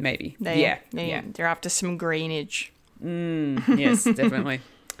 yeah, maybe. They're after some greenage. Yes, definitely.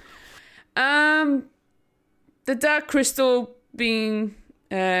 The Dark Crystal being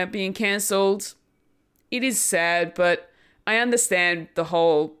cancelled. It is sad, but I understand the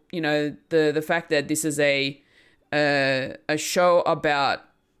whole, the fact that this is a show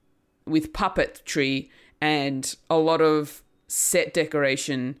with puppetry and a lot of set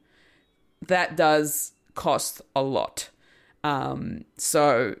decoration that does cost a lot.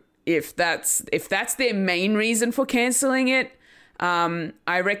 So if that's their main reason for cancelling it,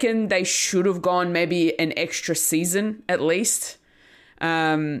 I reckon they should have gone maybe an extra season at least.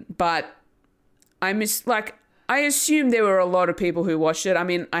 But I assume there were a lot of people who watched it. I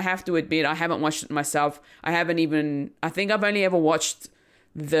mean, I have to admit, I haven't watched it myself. I think I've only ever watched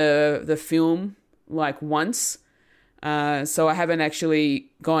the film like once. So I haven't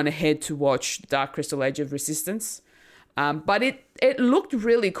actually gone ahead to watch Dark Crystal Age of Resistance. But it looked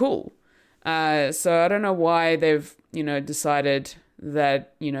really cool. So I don't know why they've, decided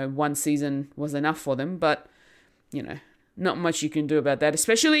that, one season was enough for them, but, not much you can do about that,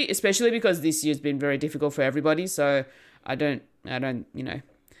 especially because this year's been very difficult for everybody. So I don't, I'm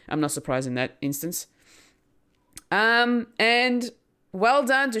not surprised in that instance. And well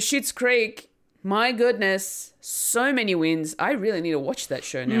done to Schitt's Creek. My goodness, so many wins. I really need to watch that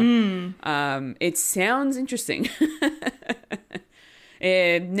show now. It sounds interesting.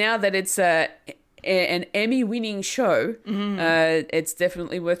 And now that it's an Emmy-winning show, it's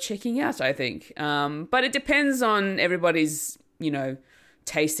definitely worth checking out, I think. But it depends on everybody's,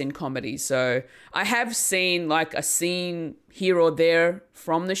 taste in comedy. So I have seen like a scene here or there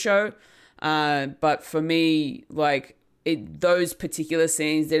from the show. But for me, like those particular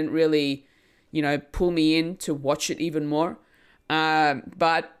scenes didn't really, pull me in to watch it even more.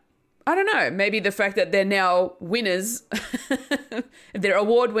 But I don't know, maybe the fact that they're now winners, they're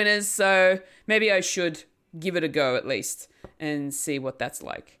award winners, so maybe I should give it a go at least and see what that's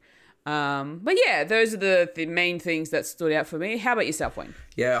like. But yeah, those are the main things that stood out for me. How about yourself, Wayne?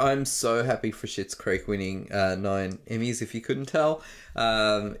 Yeah, I'm so happy for Schitt's Creek winning 9 Emmys, if you couldn't tell.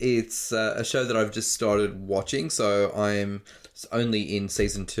 It's a show that I've just started watching, so I'm only in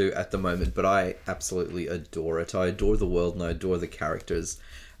season 2 at the moment, but I absolutely adore it. I adore the world and I adore the characters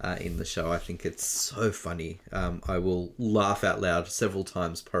in the show. I think it's so funny. I will laugh out loud several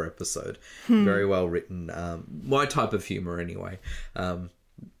times per episode. Very well written. My type of humor anyway.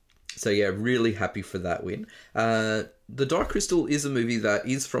 So yeah, really happy for that win. The Dark Crystal is a movie that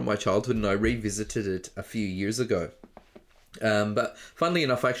is from my childhood and I revisited it a few years ago. But funnily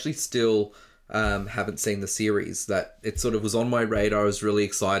enough, I actually still haven't seen the series. That it sort of was on my radar. I was really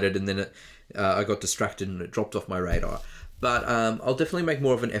excited and then I got distracted and it dropped off my radar. But I'll definitely make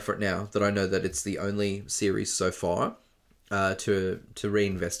more of an effort now that I know that it's the only series so far to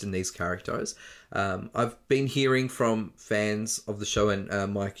reinvest in these characters. I've been hearing from fans of the show,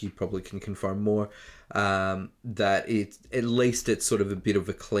 and Mike, you probably can confirm more, that at least it's sort of a bit of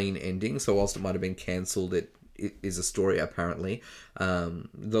a clean ending. So whilst it might have been cancelled, it is a story apparently.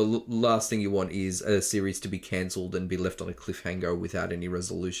 The last thing you want is a series to be cancelled and be left on a cliffhanger without any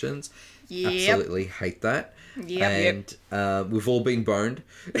resolutions. Yep. Absolutely hate that. Yep, and we've all been burned,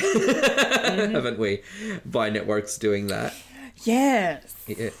 haven't we, by networks doing that. Yes.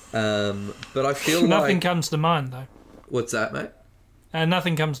 Yeah. But I feel nothing comes to mind though. What's that, mate?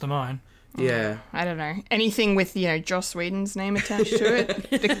 Nothing comes to mind. Yeah. I don't know. Anything with, Joss Whedon's name attached to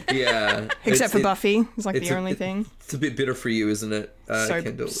it. Yeah. Except for Buffy. It's like the only thing. It's a bit bitter for you, isn't it,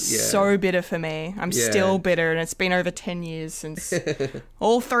 Kendall? Yeah. So bitter for me. I'm still bitter, and it's been over 10 years since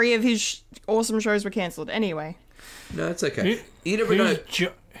all 3 of his awesome shows were cancelled. Anyway. No, it's okay. You never know.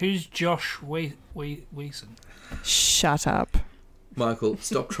 Who's Josh Whedon? Shut up. Michael,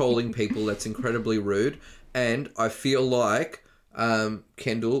 stop trolling people. That's incredibly rude. And I feel like...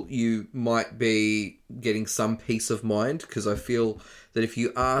 Kendall, you might be getting some peace of mind because I feel that if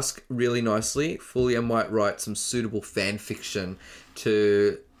you ask really nicely, Fulia might write some suitable fan fiction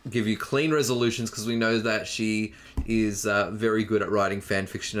to give you clean resolutions because we know that she is very good at writing fan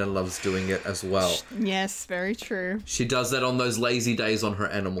fiction and loves doing it as well. Yes, very true. She does that on those lazy days on her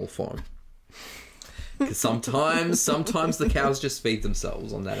animal farm. Because sometimes the cows just feed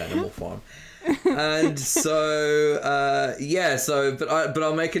themselves on that animal farm. And so but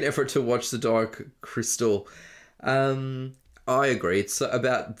I'll make an effort to watch The Dark Crystal. I agree. It's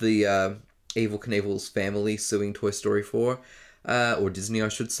about the Evel Knievel's family suing Toy Story 4, or Disney I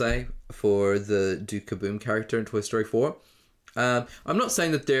should say, for the Duke Kaboom character in Toy Story 4. I'm not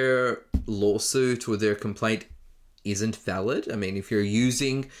saying that their lawsuit or their complaint isn't valid. I mean, if you're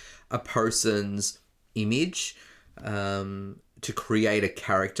using a person's image to create a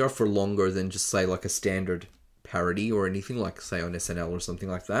character for longer than just say like a standard parody or anything like say on SNL or something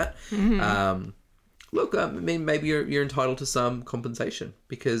like that. Look, I mean, maybe you're entitled to some compensation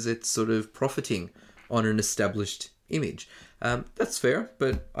because it's sort of profiting on an established image. That's fair,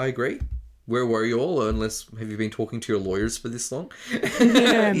 but I agree. where were you all? Unless, have you been talking to your lawyers for this long?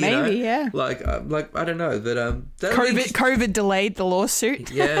 Yeah, maybe, yeah. Like I don't know, but COVID delayed the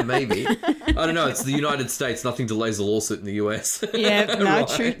lawsuit. Yeah, maybe. I don't know. It's the United States. Nothing delays a lawsuit in the US. Yeah, no,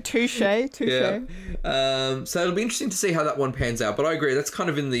 Right. touche. Yeah. So it'll be interesting to see how that one pans out. But I agree, that's kind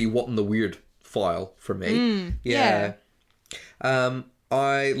of in the what in the weird file for me. yeah.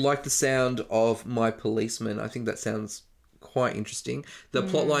 I like the sound of My Policeman. I think that sounds quite interesting. The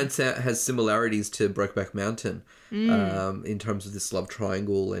plotline has similarities to Brokeback Mountain in terms of this love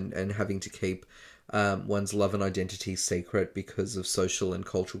triangle and having to keep one's love and identity secret because of social and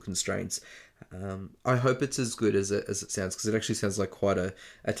cultural constraints. I hope it's as good as it sounds, because it actually sounds like quite a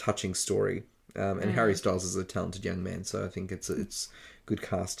touching story. And Harry Styles is a talented young man, so I think it's good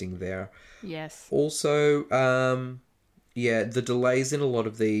casting there. Yes. Also, the delays in a lot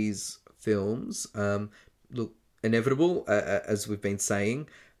of these films look inevitable, as we've been saying.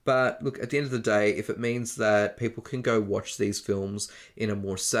 But look, at the end of the day, if it means that people can go watch these films in a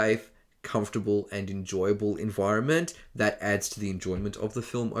more safe, comfortable and enjoyable environment, that adds to the enjoyment of the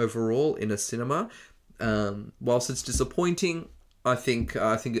film overall in a cinema. Whilst it's disappointing, I think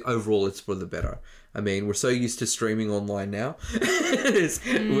overall it's for the better. I mean, we're so used to streaming online now.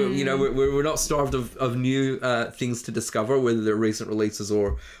 We're not starved of new things to discover, whether they're recent releases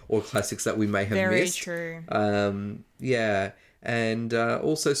or classics that we may have missed. Very true. And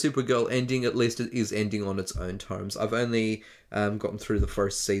also Supergirl ending, at least it is ending on its own terms. I've only gotten through the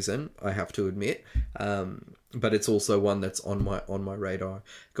first season, I have to admit. But it's also one that's on my radar.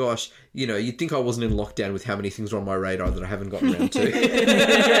 Gosh, you'd think I wasn't in lockdown with how many things are on my radar that I haven't gotten around to.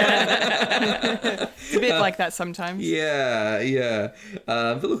 It's a bit like that sometimes. Yeah.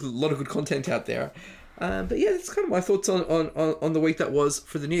 But look, a lot of good content out there. But yeah, that's kind of my thoughts on the week that was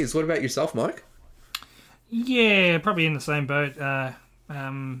for the news. What about yourself, Mike? Yeah, probably in the same boat.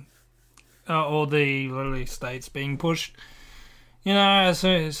 All the literally states being pushed. As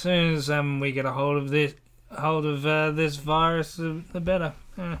soon as we get a hold of this virus, the better.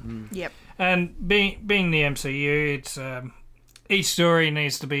 Yep. And being the MCU, it's each story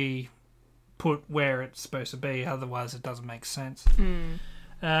needs to be put where it's supposed to be. Otherwise, it doesn't make sense.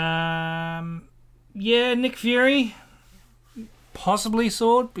 Nick Fury, possibly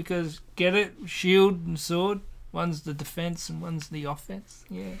sword, because get it, shield and sword. One's the defense and one's the offense.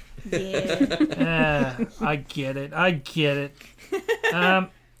 Yeah. I get it.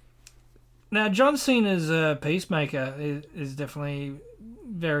 Now, John Cena's Peacemaker is definitely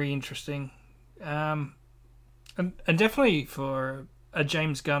very interesting, and definitely for a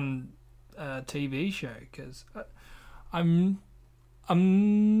James Gunn TV show, because I'm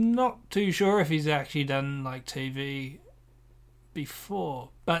not too sure if he's actually done like TV before,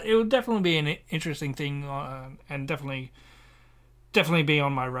 but it will definitely be an interesting thing, and definitely be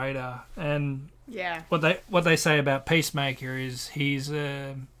on my radar. And what they say about Peacemaker is he's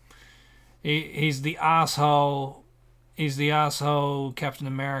the asshole. He's the asshole Captain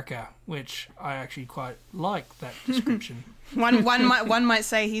America, which I actually quite like that description. One might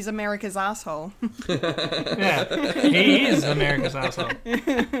say he's America's asshole. Yeah, he is America's asshole.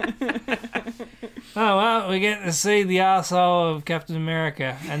 Oh well, we get to see the asshole of Captain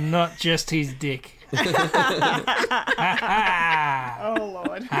America and not just his dick. Oh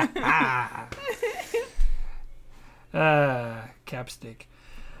Lord. Capstick.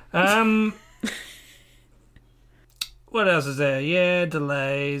 What else is there? Yeah,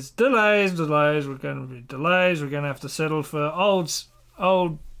 delays. We're going to be delays. We're going to have to settle for old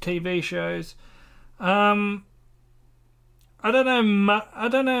TV shows. I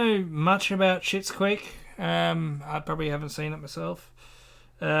don't know much about Schitt's Creek. I probably haven't seen it myself.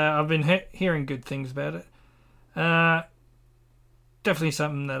 I've been hearing good things about it. Definitely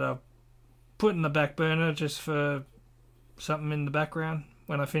something that I'll put in the back burner just for something in the background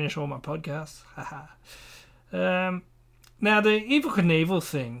when I finish all my podcasts. Now the Evel Knievel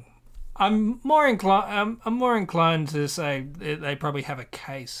thing, I'm more inclined to say they probably have a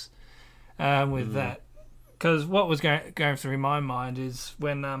case with that, because what was going through my mind is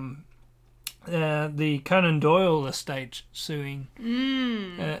when the Conan Doyle estate suing,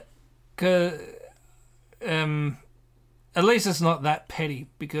 at least it's not that petty,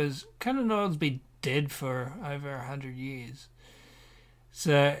 because Conan Doyle's been dead for over 100 years.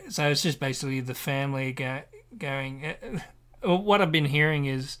 So it's just basically the family going. What I've been hearing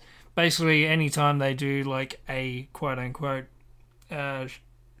is basically any time they do like a quote unquote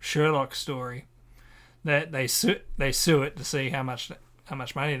Sherlock story, that they sue it to see how much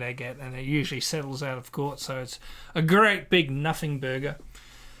money they get, and it usually settles out of court. So it's a great big nothing burger.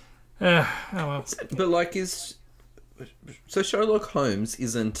 Oh well. But so Sherlock Holmes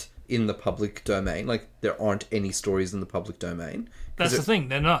isn't in the public domain. Like, there aren't any stories in the public domain. That's the thing,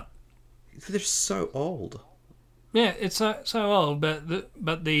 they're not. They're so old. Yeah, it's so old, but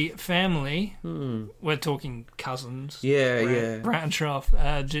the family, we're talking cousins. Yeah. Branch off,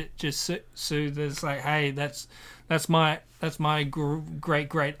 just sue. There's like, hey, that's my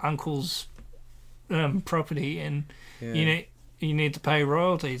great uncle's property, and you need to pay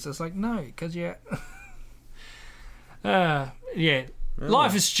royalties. It's like, no, because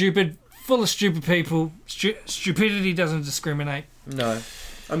life is stupid, full of stupid people. Stupidity doesn't discriminate. No,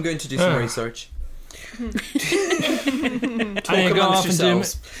 I'm going to do some research. I go off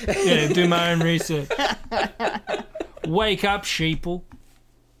and do my own research. Wake up, sheeple.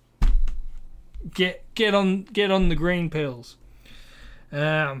 Get on the green pills.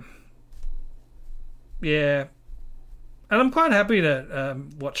 And I'm quite happy that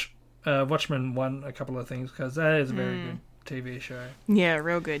Watchmen won a couple of things, because that is a very good TV show. Yeah,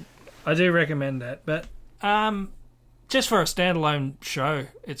 real good. I do recommend that, but just for a standalone show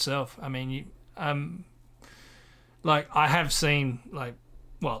itself, I mean, like, I have seen the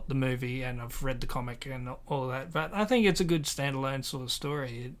movie, and I've read the comic and all that, but I think it's a good standalone sort of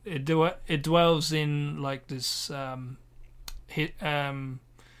story. It dwells in like this in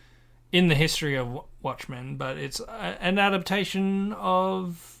the history of Watchmen, but it's an adaptation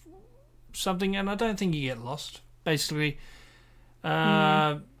of something, and I don't think you get lost. Basically,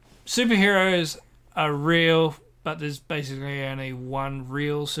 superheroes are real, but there's basically only one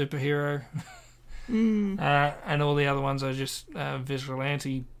real superhero. And all the other ones are just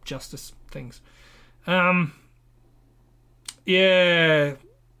vigilante justice things.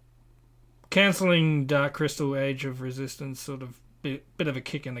 Cancelling Dark Crystal Age of Resistance sort of bit of a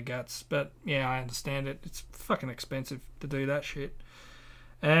kick in the guts, but yeah, I understand it. It's fucking expensive to do that shit.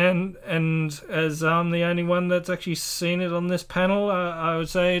 And as I'm the only one that's actually seen it on this panel, I would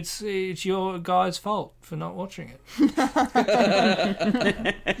say it's your guy's fault for not watching it.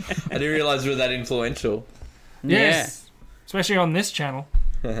 I didn't realise we were that influential. Yes, especially on this channel.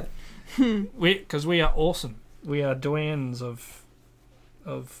 Because we are awesome. We are doyens of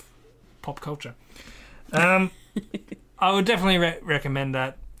pop culture. I would definitely recommend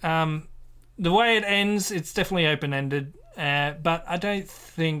that. The way it ends, it's definitely open-ended. But I don't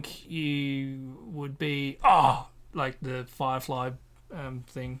think you would be like the Firefly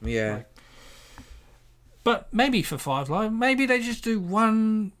thing. Yeah. But maybe for Firefly, maybe they just do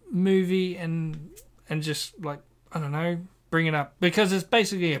one movie and just, like, I don't know, bring it up, because it's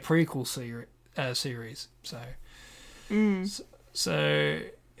basically a prequel series. So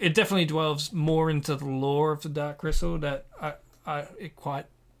it definitely delves more into the lore of the Dark Crystal that it quite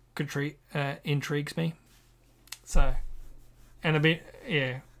intrigues me. So. And a bit,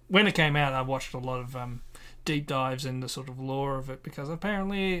 when it came out, I watched a lot of deep dives in the sort of lore of it, because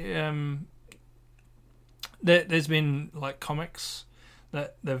apparently there's been like comics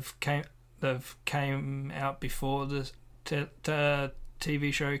that they've came out before the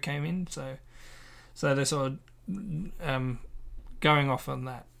TV show came in, so they're sort of going off on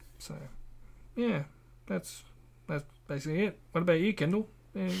that. So yeah, that's basically it. What about you, Kendall?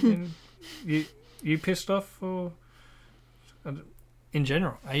 You pissed off, or? In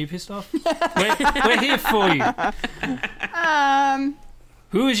general, are you pissed off? We're here for you.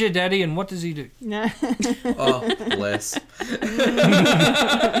 Who is your daddy, and what does he do? Oh, bless.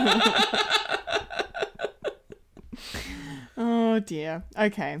 Oh dear.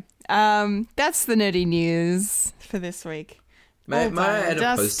 Okay. That's the nerdy news for this week. May I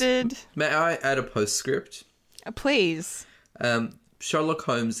add a postscript? Please. Sherlock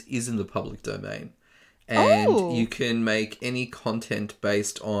Holmes is in the public domain. And you can make any content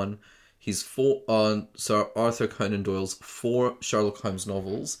based on Arthur Conan Doyle's 4 Sherlock Holmes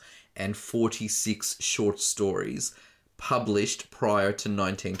novels and 46 short stories published prior to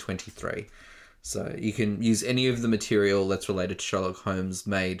 1923. So you can use any of the material that's related to Sherlock Holmes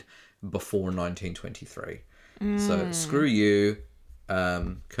made before 1923. So screw you,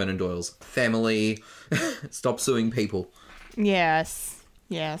 Conan Doyle's family. Stop suing people. Yes.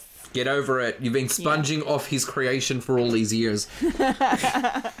 Get over it. You've been sponging off his creation for all these years.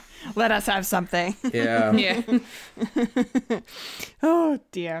 Let us have something. Yeah. Yeah. Oh,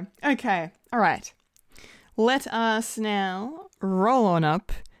 dear. Okay. All right. Let us now roll on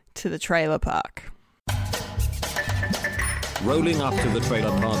up to the trailer park. Rolling up to the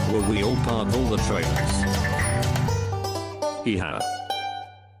trailer park where we all park all the trailers. Yeah.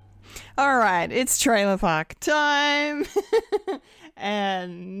 All right. It's trailer park time.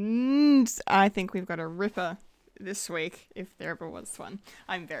 And I think we've got a ripper this week, if there ever was one.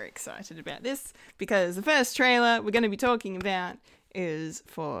 I'm very excited about this, because the first trailer we're going to be talking about is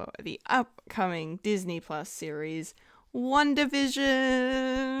for the upcoming Disney Plus series, WandaVision.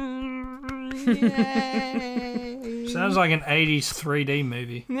 Yay! Sounds like an 80s 3D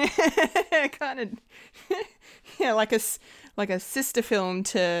movie. Kind of, yeah, like a sister film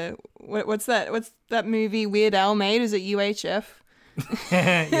to what's that movie Weird Al made? Is it UHF?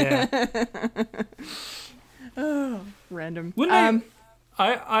 Yeah. Oh, random. Wouldn't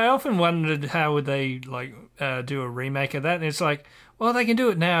I often wondered how would they do a remake of that, and it's like, well, they can do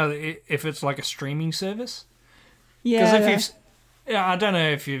it now if it's like a streaming service. Yeah. Because I don't know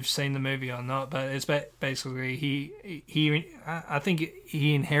if you've seen the movie or not, but it's basically he I think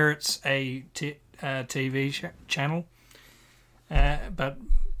he inherits a TV channel, but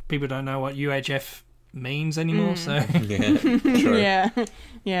people don't know what UHF means anymore. So Yeah, true.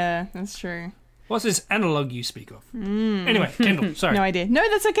 yeah, that's true. What's this analog you speak of? Anyway, Kendall, sorry. No idea. No,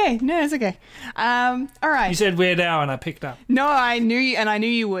 that's okay. All right. You said Weird Al, and I picked up. No, I knew you, and I knew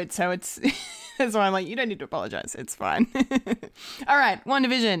you would. So it's that's why I'm like, you don't need to apologize. It's fine. All right,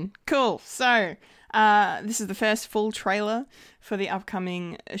 WandaVision. Cool. So this is the first full trailer for the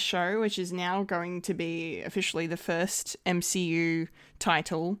upcoming show, which is now going to be officially the first MCU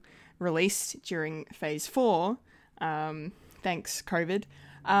title released during Phase 4. Thanks, COVID.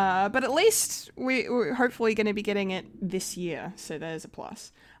 But at least we're hopefully going to be getting it this year, so there's a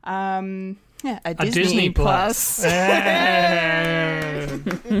plus. Yeah, a Disney Plus.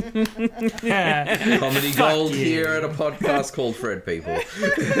 Comedy gold here at a podcast called Fred People.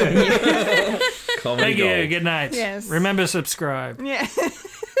 Comedy Thank gold. you. Good night. Yes. Remember, subscribe. Yeah.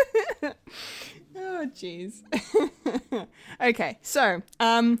 Oh, jeez. Okay, so,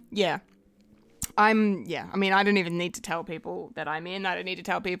 yeah. I mean, I don't even need to tell people that I'm in. I don't need to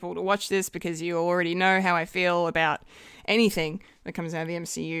tell people to watch this because you already know how I feel about anything that comes out of the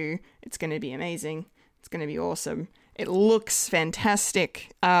MCU. It's going to be amazing. It's going to be awesome. It looks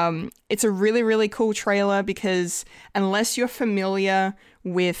fantastic. It's a really, really cool trailer because unless you're familiar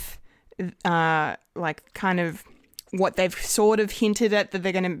with, kind of what they've sort of hinted at that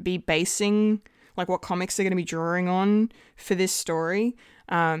they're going to be basing, like what comics they're going to be drawing on for this story,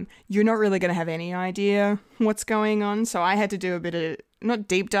 you're not really going to have any idea what's going on. So I had to do a bit of, not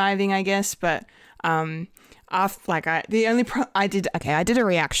deep diving, I guess, but I did a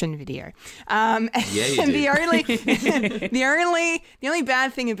reaction video. Yeah, you and did. the only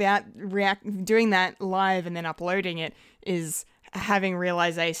bad thing about doing that live and then uploading it is having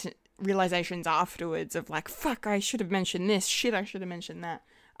realizations afterwards of like, fuck, I should have mentioned this. Shit, I should have mentioned that.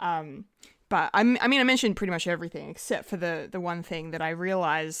 But I mentioned pretty much everything except for the one thing that I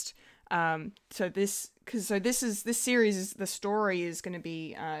realized. This series, the story is going to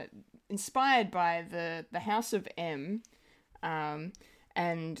be inspired by the House of M,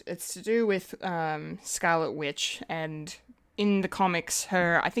 and it's to do with Scarlet Witch. And in the comics,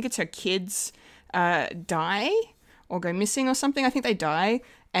 I think it's her kids die or go missing or something. I think they die,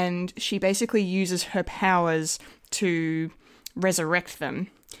 and she basically uses her powers to resurrect them.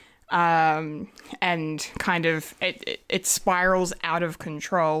 And kind of it spirals out of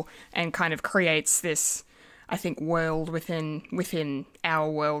control and kind of creates this, I think, world within our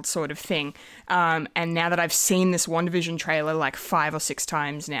world sort of thing. And now that I've seen this WandaVision trailer like 5 or 6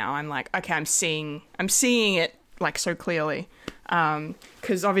 times now, I'm like, okay, I'm seeing it like so clearly.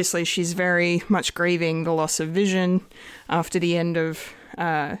 Because obviously she's very much grieving the loss of Vision after the end of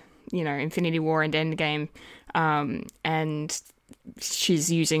Infinity War and Endgame, and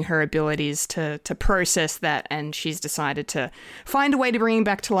she's using her abilities to process that, and she's decided to find a way to bring him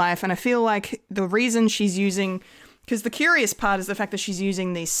back to life. And I feel like the reason she's using, because the curious part is the fact that she's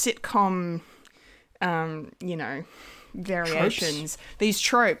using these sitcom, variations, these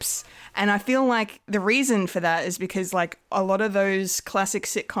tropes. And I feel like the reason for that is because like a lot of those classic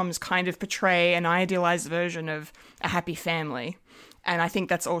sitcoms kind of portray an idealized version of a happy family. And I think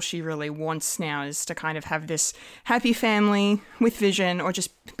that's all she really wants now, is to kind of have this happy family with Vision, or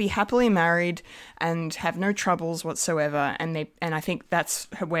just be happily married and have no troubles whatsoever. And I think that's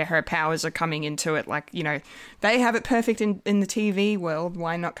where her powers are coming into it. Like, they have it perfect in the TV world.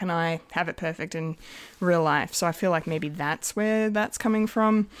 Why not can I have it perfect in real life? So I feel like maybe that's where that's coming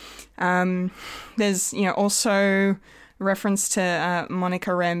from. There's, also reference to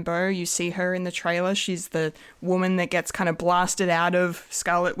Monica Rambeau. You see her in the trailer. She's the woman that gets kind of blasted out of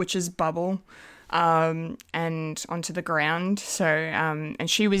Scarlet Witch's bubble and onto the ground. So and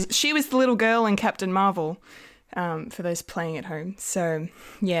she was the little girl in Captain Marvel, for those playing at home. So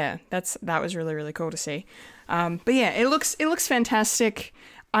yeah, that was really, really cool to see. But yeah, it looks fantastic.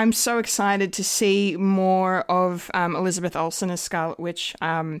 I'm so excited to see more of Elizabeth Olsen as Scarlet Witch.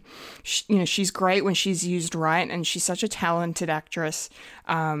 She's great when she's used right, and she's such a talented actress.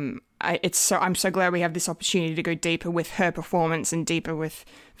 I'm so glad we have this opportunity to go deeper with her performance and deeper with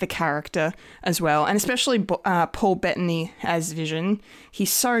the character as well, and especially Paul Bettany as Vision.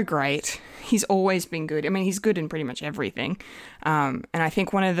 He's so great. He's always been good. I mean, he's good in pretty much everything. And I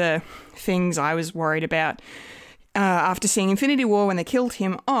think one of the things I was worried about after seeing Infinity War, when they killed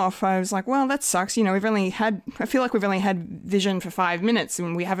him off, I was like, well, that sucks. I feel like we've only had Vision for 5 minutes,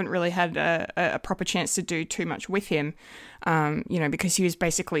 and we haven't really had a proper chance to do too much with him, because he was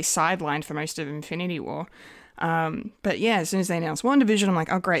basically sidelined for most of Infinity War. But yeah, as soon as they announced WandaVision, I'm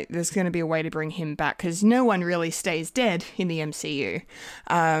like, oh great, there's going to be a way to bring him back, because no one really stays dead in the MCU.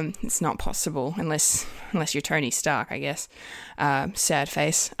 It's not possible unless you're Tony Stark, I guess. Sad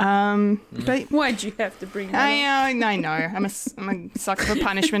face. But why'd you have to bring that up? I know. I'm a sucker for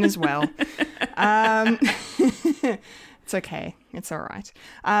punishment as well. It's okay. It's all right.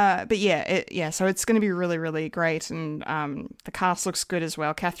 But yeah, so it's going to be really, really great. And the cast looks good as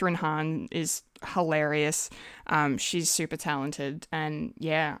well. Catherine Hahn is hilarious. She's super talented. And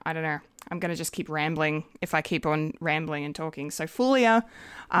yeah, I don't know. I'm going to just keep rambling if I keep on rambling and talking. So Fulia,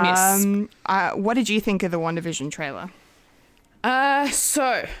 what did you think of the WandaVision trailer?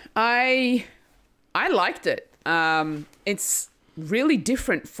 So I liked it. It's really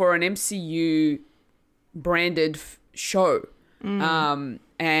different for an MCU branded show. And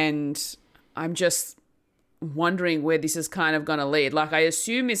I'm just wondering where this is kind of going to lead. Like, I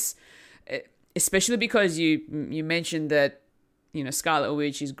assume it's, especially because you mentioned that, Scarlet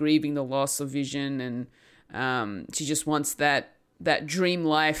Witch is grieving the loss of Vision, and she just wants that dream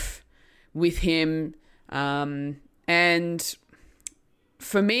life with him. And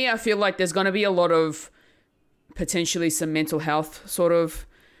for me, I feel like there's going to be a lot of potentially some mental health sort of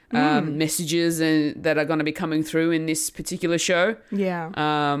messages that are going to be coming through in this particular show. Yeah.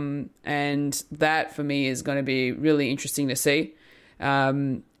 And that for me is going to be really interesting to see.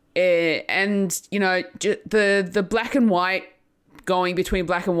 And the black and white, going between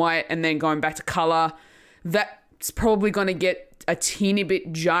black and white and then going back to color, that's probably going to get a teeny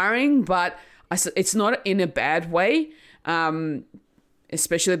bit jarring, but it's not in a bad way.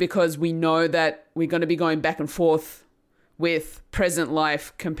 Especially because we know that we're going to be going back and forth with present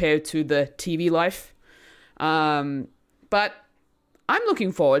life compared to the TV life. But I'm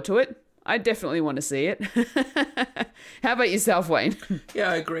looking forward to it. I definitely want to see it. How about yourself, Wayne? Yeah,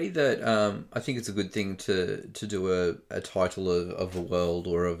 I agree that I think it's a good thing to do a title of a world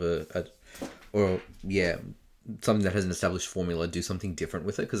or something that has an established formula, do something different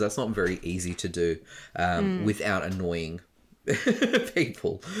with it, because that's not very easy to do without annoying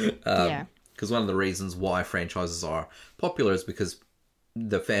people. Because one of the reasons why franchises are popular is because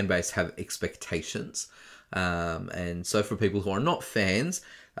the fan base have expectations. And so for people who are not fans,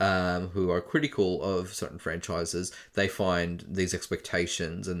 who are critical of certain franchises, they find these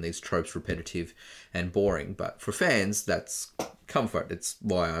expectations and these tropes repetitive and boring. But for fans, that's comfort. It's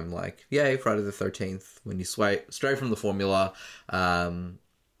why I'm like, yay, Friday the 13th. When you stray from the formula,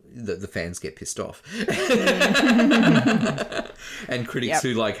 the fans get pissed off. And critics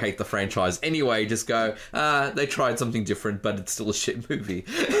who hate the franchise anyway just go, they tried something different, but it's still a shit movie.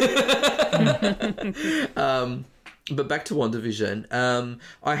 But back to WandaVision.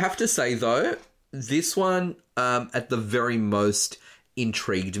 I have to say, though, this one at the very most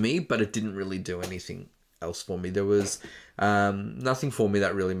intrigued me, but it didn't really do anything else for me. There was nothing for me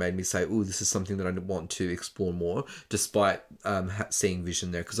that really made me say, "Ooh, this is something that I want to explore more," despite seeing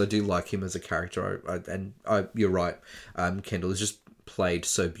Vision there, because I do like him as a character. You're right, Kendall is just played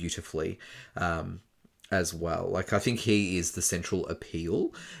so beautifully as well. I think he is the central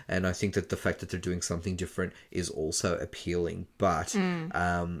appeal, and I think that the fact that they're doing something different is also appealing. But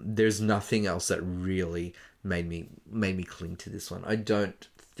there's nothing else that really made me cling to this one. I don't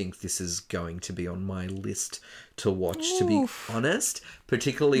think this is going to be on my list to watch, to be honest,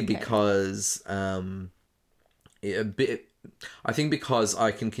 particularly because I think because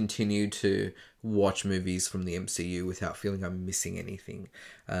I can continue to watch movies from the MCU without feeling I'm missing anything,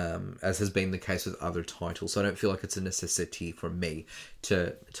 as has been the case with other titles. So I don't feel like it's a necessity for me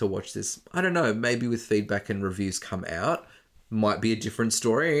to watch this. I don't know, maybe with feedback and reviews come out, might be a different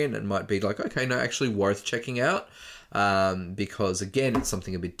story, and it might be like, okay, no, actually worth checking out, because again, it's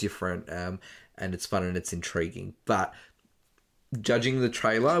something a bit different, and it's fun and it's intriguing. But judging the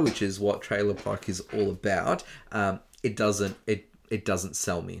trailer, which is what Trailer Park is all about, it doesn't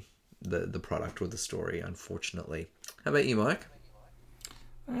sell me the product or the story, unfortunately. How about you, Mike?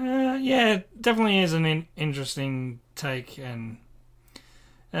 Yeah, it definitely is an interesting take, and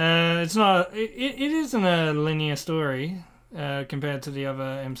It's not. It isn't a linear story compared to the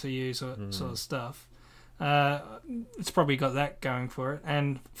other MCU sort of stuff. It's probably got that going for it.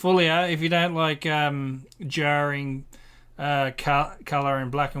 And Fulia, if you don't like jarring color in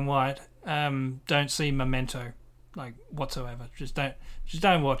black and white, don't see Memento, like whatsoever. Just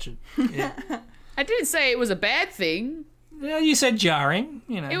don't watch it. Yeah. I didn't say it was a bad thing. Yeah, you said jarring.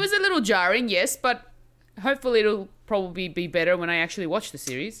 You know, it was a little jarring, yes, but hopefully it'll probably be better when I actually watch the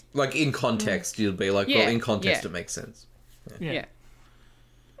series. Like in context, you'll be like, well, in context, it makes sense. Yeah.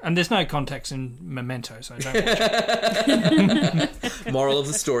 And there's no context in Memento, so don't watch it. Moral of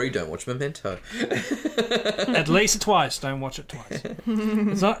the story, don't watch Memento. At least twice, don't watch it twice.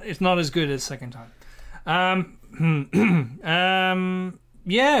 It's not as good as second time. I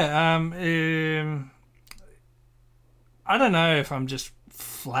don't know if I'm just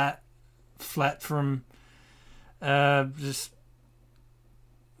flat from just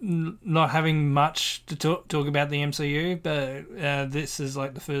not having much to talk about the MCU, but this is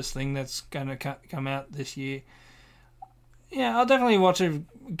like the first thing that's going to come out this year. Yeah, I'll definitely watch it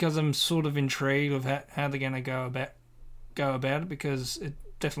because I'm sort of intrigued of how they're going to go about it, because it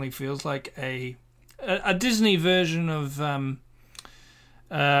definitely feels like a Disney version of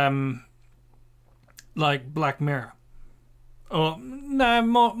like Black Mirror, or no,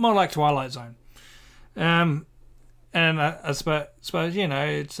 more like Twilight Zone. And I suppose you know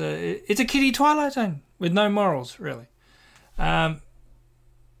it's a kiddie Twilight Zone with no morals really. But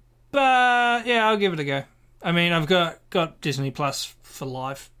yeah, I'll give it a go. I mean, I've got Disney Plus for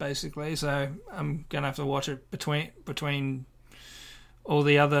life basically, so I'm gonna have to watch it between all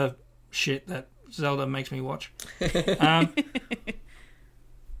the other shit that Zelda makes me watch. Who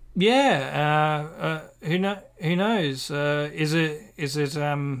knows? Is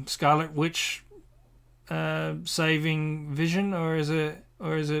it Scarlet Witch saving Vision, or is it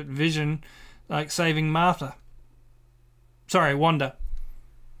Vision like saving Martha? Sorry, Wanda.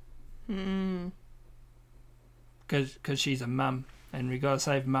 Because she's a mum, and we gotta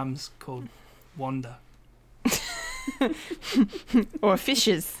save mums called Wanda. Or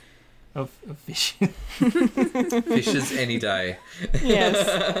fishes. Of fishes. Fishes any day.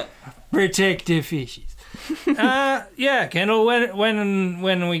 Yes. Protect the fishes. Yeah, Kendall,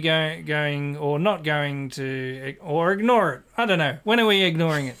 when are we going or not going to, or ignore it? I don't know. When are we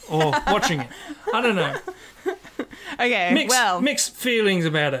ignoring it or watching it? I don't know. Okay, mixed feelings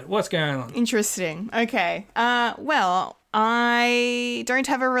about it. What's going on? Interesting. Okay. Well, I don't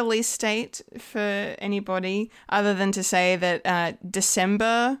have a release date for anybody other than to say that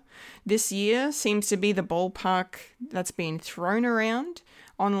December this year seems to be the ballpark that's been thrown around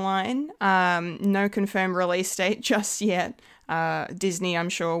online. No confirmed release date just yet. Disney, I'm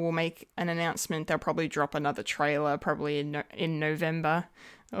sure, will make an announcement. They'll probably drop another trailer probably in November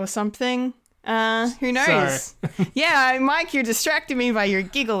or something. Who knows? Yeah, Mike, you're distracting me by your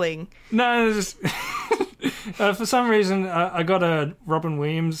giggling. No, just for some reason I got a Robin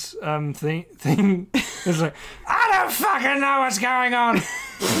Williams thing. It's like, I don't fucking know what's going on.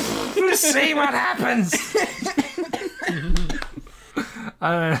 Let's see what happens.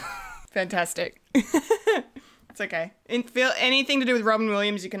 Fantastic. It's okay. Feel anything to do with Robin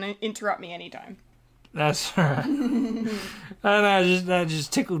Williams, you can interrupt me anytime. That's all right. That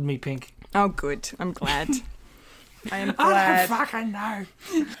just tickled me pink. Oh, good. I'm glad. I am glad. I don't fucking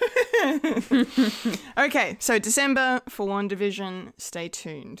know. Okay, so December for WandaVision. Stay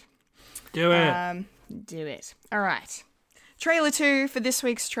tuned. Do it. Do it. All right. Trailer 2 for this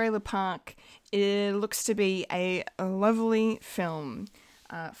week's Trailer Park. It looks to be a lovely film,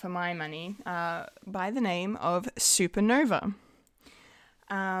 for my money, by the name of Supernova.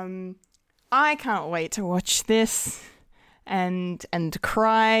 I can't wait to watch this and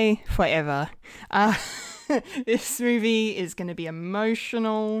cry forever. This movie is going to be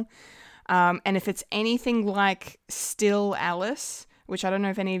emotional. And if it's anything like Still Alice, which I don't know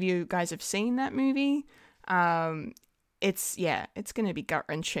if any of you guys have seen that movie, it's going to be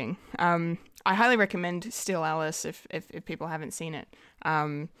gut-wrenching. I highly recommend Still Alice if people haven't seen it.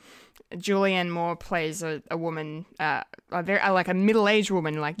 Julianne Moore plays a woman, a middle-aged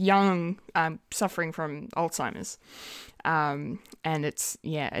woman, like young, suffering from Alzheimer's. And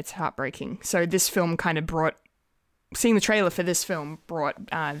it's heartbreaking. So this film kind of seeing the trailer for this film brought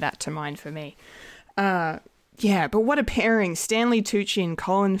that to mind for me. But what a pairing. Stanley Tucci and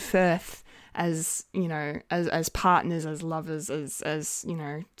Colin Firth as, you know, as partners, as lovers, as you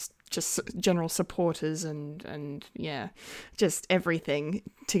know, just general supporters and just everything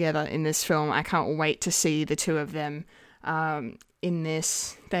together in this film. I can't wait to see the two of them in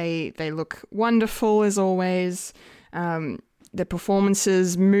this. They look wonderful as always. the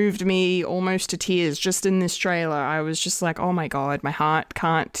performances moved me almost to tears just in this trailer. I was just like, oh my God, my heart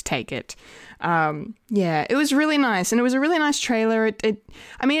can't take it. Yeah, it was really nice, and it was a really nice trailer.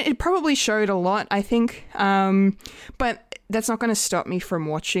 It probably showed a lot, I think, but that's not going to stop me from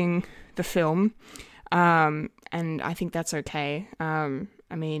watching the film, and I think that's okay.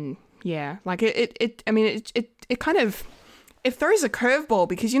 Yeah, like it kind of, it throws a curveball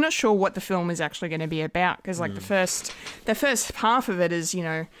because you're not sure what the film is actually going to be about, because like the first half of it is, you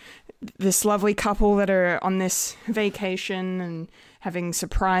know, this lovely couple that are on this vacation and having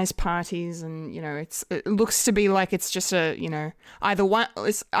surprise parties, and you know it looks to be like it's just a, you know, either one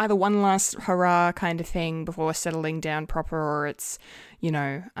last hurrah kind of thing before settling down proper, or it's, you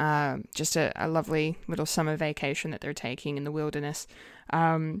know, just a lovely little summer vacation that they're taking in the wilderness.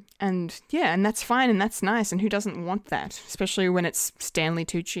 And that's fine and that's nice, and who doesn't want that, especially when it's Stanley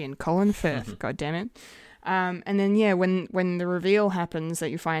Tucci and Colin Firth. God damn it. And then when the reveal happens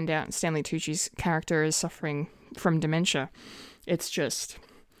that you find out Stanley Tucci's character is suffering from dementia, it's just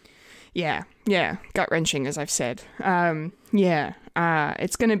gut-wrenching, as I've said.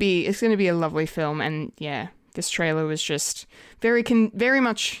 It's gonna be a lovely film, and yeah, this trailer was just very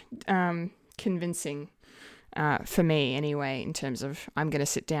much convincing for me anyway, in terms of I'm gonna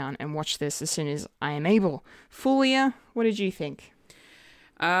sit down and watch this as soon as I am able. Fulia, what did you think?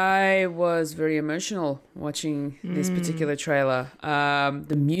 I was very emotional watching this particular trailer.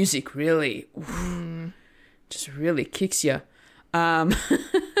 The music really just really kicks you. I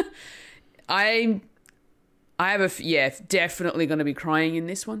have definitely going to be crying in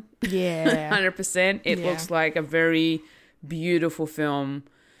this one. Yeah. 100%. It looks like a very beautiful film,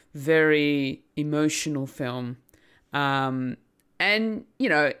 very emotional film. And, you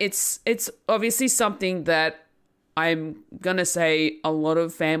know, it's obviously something that I'm going to say a lot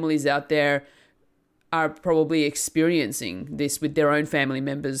of families out there are probably experiencing this with their own family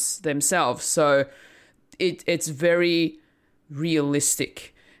members themselves. So it's very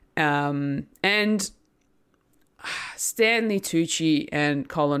realistic. And Stanley Tucci and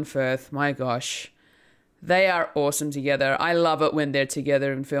Colin Firth, my gosh, they are awesome together. I love it when they're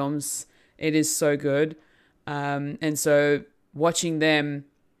together in films. It is so good. And so watching them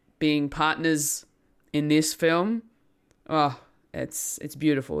being partners in this film, it's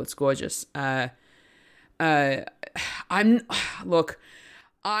beautiful. It's gorgeous. I don't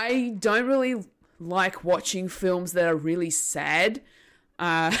really like watching films that are really sad,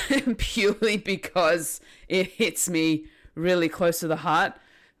 purely because it hits me really close to the heart.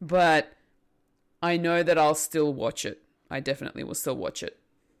 But I know that I'll still watch it. I definitely will still watch it.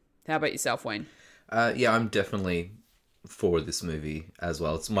 How about yourself, Wayne? I'm definitely for this movie as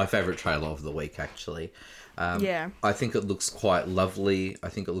well. It's my favourite trailer of the week, actually. I think it looks quite lovely. I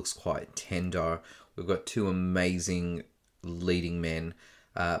think it looks quite tender. We've got two amazing leading men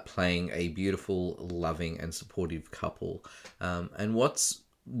playing a beautiful, loving and supportive couple. And what's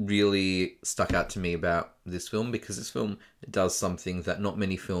really stuck out to me about this film, because this film does something that not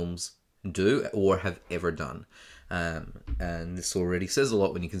many films do or have ever done. And this already says a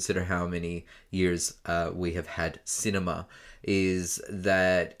lot when you consider how many years we have had cinema, is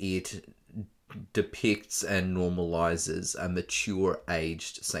that it depicts and normalizes a mature,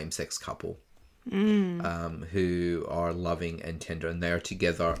 aged same-sex couple who are loving and tender, and they are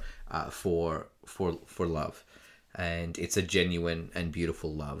together for love, and it's a genuine and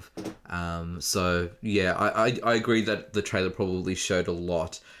beautiful love. I agree that the trailer probably showed a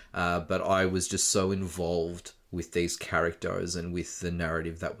lot, but I was just so involved with these characters and with the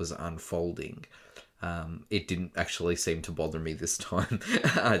narrative that was unfolding. It didn't actually seem to bother me this time,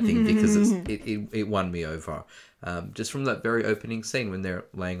 I think, because it won me over. Just from that very opening scene when they're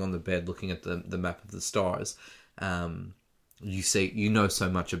laying on the bed looking at the map of the stars, you know so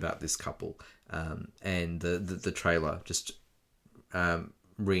much about this couple, and the trailer just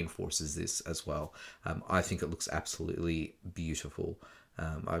reinforces this as well. I think it looks absolutely beautiful.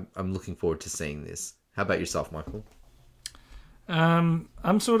 I'm looking forward to seeing this. How about yourself, Michael?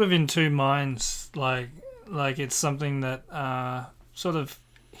 I'm sort of in two minds. Like it's something that sort of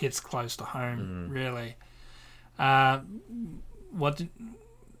hits close to home, really. Trying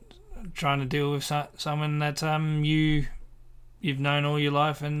to deal with someone that you've known all your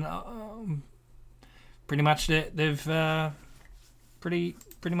life, and pretty much they've pretty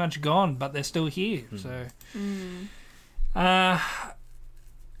much gone, but they're still here. So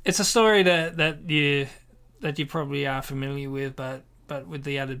it's a story that you probably are familiar with, but with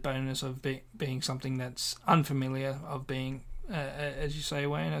the added bonus of being something that's unfamiliar, of being, as you say,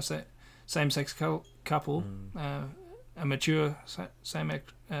 Wayne, a same-sex couple, a mature same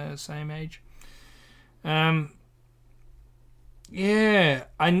age. Yeah,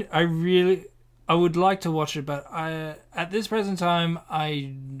 I would like to watch it, but at this present time,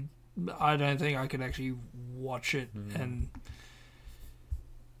 I don't think I could actually watch it. And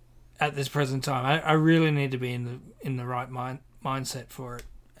at this present time, I really need to be in the right mindset for it.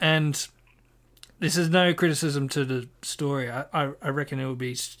 And this is no criticism to the story. I reckon it would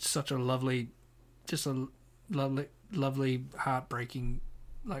be such a lovely, lovely, heartbreaking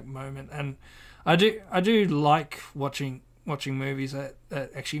like moment. And I do like watching movies that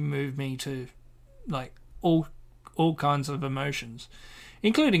actually move me to like all kinds of emotions,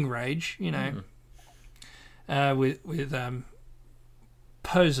 including rage. You know, with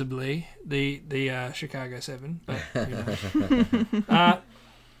supposedly the Chicago 7, but you know.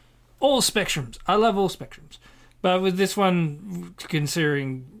 All spectrums. I love all spectrums, but with this one,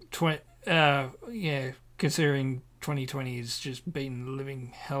 considering 2020 is just beating the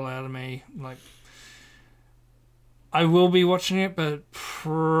living hell out of me. Like, I will be watching it, but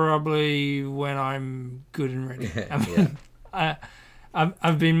probably when I'm good and ready.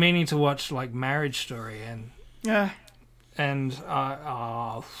 I've been meaning to watch like Marriage Story and I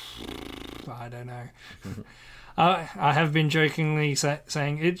don't know. I have been jokingly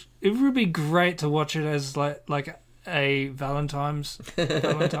saying it would be great to watch it as like a Valentine's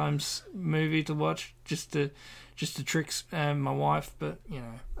movie to watch, just to trick my wife, but you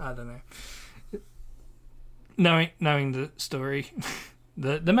know, I don't know. Knowing the story,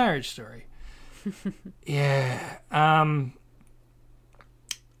 the Marriage Story. Yeah.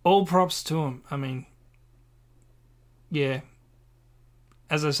 All props to him. I mean, yeah.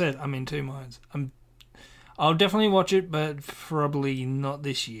 As I said, I'm in two minds. I'll definitely watch it, but probably not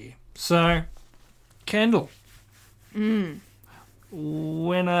this year. So, Kendall.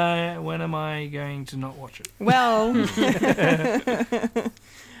 When am I going to not watch it? Well,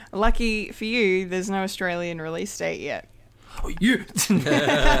 lucky for you, there's no Australian release date yet. Oh, you!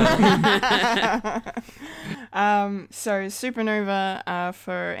 So, Supernova,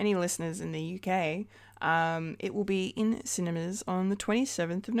 for any listeners in the UK, it will be in cinemas on the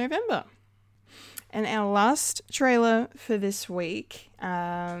 27th of November. And our last trailer for this week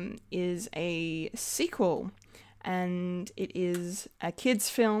is a sequel, and it is a kids'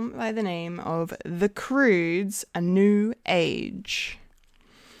 film by the name of The Croods: A New Age.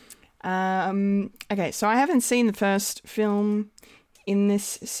 Okay, so I haven't seen the first film in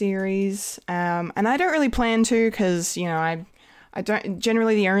this series, and I don't really plan to because, you know, I don't,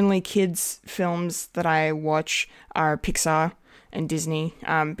 generally the only kids' films that I watch are Pixar and Disney,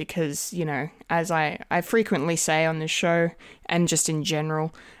 because, you know, as I frequently say on this show and just in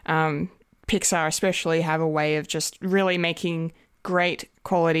general, Pixar especially have a way of just really making great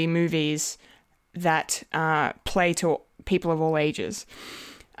quality movies that play to people of all ages.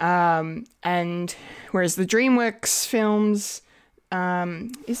 And whereas the DreamWorks films,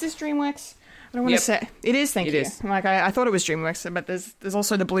 is this DreamWorks? I don't want to say it is. Thank you. Like I thought it was DreamWorks, but there's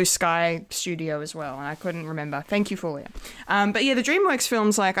also the Blue Sky Studio as well, and I couldn't remember. Thank you, Fulia. But yeah, the DreamWorks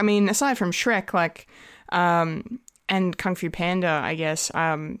films, like, I mean, aside from Shrek, like, and Kung Fu Panda, I guess,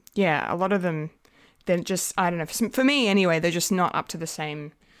 yeah, a lot of them, they're just, I don't know, for me anyway, they're just not up to the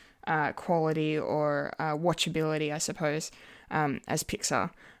same quality or watchability, I suppose, as Pixar.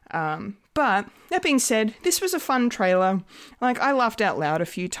 But that being said, this was a fun trailer. Like, I laughed out loud a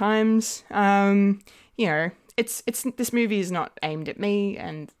few times. You know, it's this movie is not aimed at me,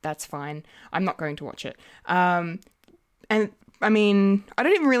 and that's fine. I'm not going to watch it. And I mean, I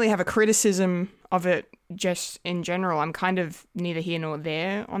don't even really have a criticism of it just in general. I'm kind of neither here nor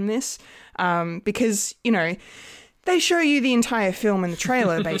there on this, because, you know, they show you the entire film in the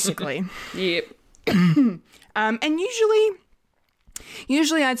trailer, basically. Yep. And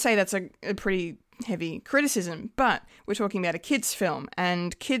usually I'd say that's a pretty heavy criticism, but we're talking about a kids' film,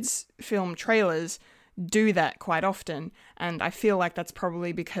 and kids' film trailers do that quite often, and I feel like that's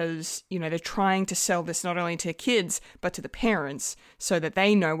probably because, you know, they're trying to sell this not only to kids, but to the parents, so that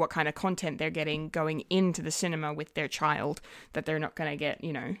they know what kind of content they're getting going into the cinema with their child, that they're not going to get,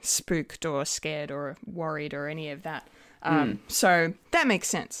 you know, spooked or scared or worried or any of that. So that makes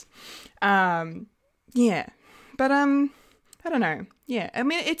sense. Yeah, but I don't know. Yeah, I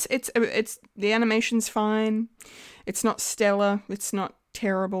mean, it's the animation's fine. It's not stellar. It's not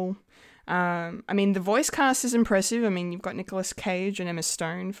terrible. I mean, the voice cast is impressive. I mean, you've got Nicolas Cage and Emma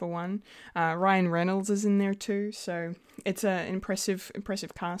Stone for one. Ryan Reynolds is in there too, so it's an impressive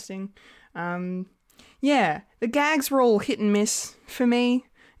casting. Yeah, the gags were all hit and miss for me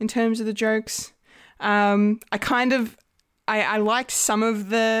in terms of the jokes. I liked some of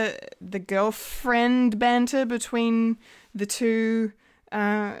the girlfriend banter between the two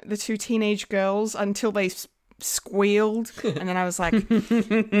teenage girls until they squealed, and then I was like,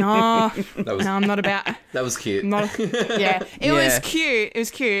 no, I'm not about. That was cute. It was cute. It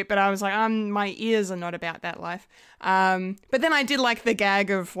was cute, but I was like, my ears are not about that life. But then I did like the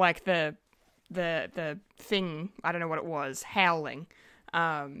gag of like the thing. I don't know what it was, howling.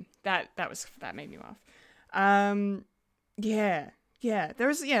 That made me laugh.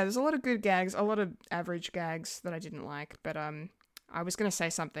 There's a lot of good gags, a lot of average gags that I didn't like, but I was going to say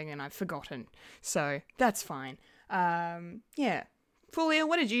something and I've forgotten, so that's fine. Fulia,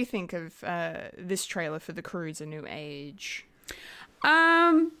 what did you think of this trailer for The Croods: A New Age?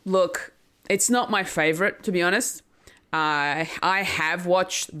 Look, it's not my favorite, to be honest. I have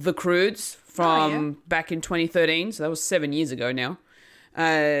watched The Croods from back in 2013, so that was 7 years ago now.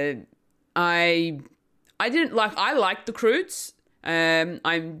 I liked The Croods.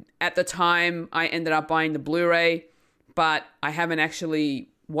 At the time I ended up buying the Blu-ray, but I haven't actually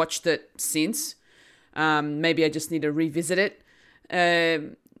watched it since. Maybe I just need to revisit it.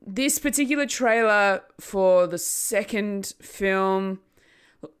 This particular trailer for the second film,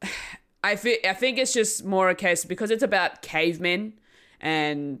 I think it's just more a case because it's about cavemen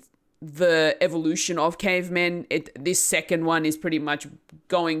and the evolution of cavemen. This second one is pretty much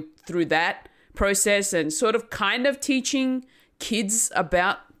going through that process and sort of kind of teaching kids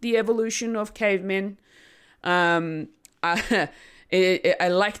about the evolution of cavemen. I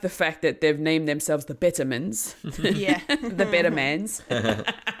like the fact that they've named themselves the Bettermans. Yeah. The Bettermans.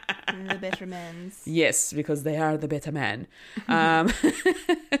 The Bettermans. Yes, because they are the better man.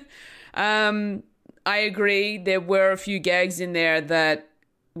 I agree. There were a few gags in there that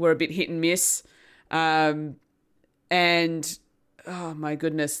were a bit hit and miss. And oh my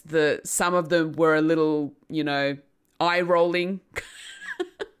goodness, some of them were a little, eye rolling.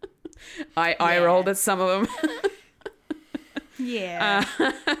 I rolled at some of them. Yeah.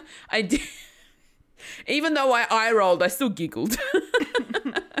 I did. Even though I eye rolled, I still giggled.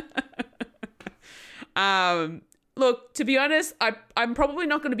 Look, to be honest, I'm probably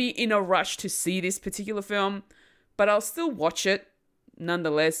not going to be in a rush to see this particular film, but I'll still watch it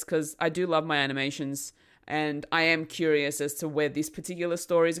nonetheless because I do love my animations and I am curious as to where this particular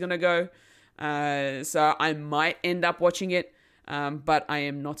story is going to go. So I might end up watching it, but I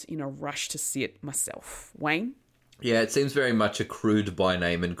am not in a rush to see it myself. Wayne? Yeah, it seems very much a crude by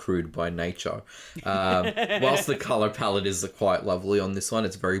name and crude by nature. Whilst the colour palette is quite lovely on this one,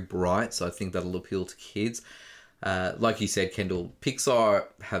 it's very bright, so I think that'll appeal to kids. Like you said, Kendall, Pixar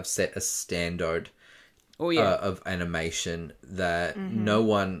have set a standard of animation that no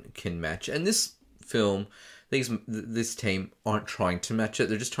one can match. And this film, this team aren't trying to match it.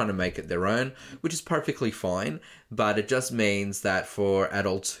 They're just trying to make it their own, which is perfectly fine. But it just means that for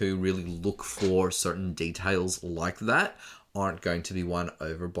adults who really look for certain details like that aren't going to be won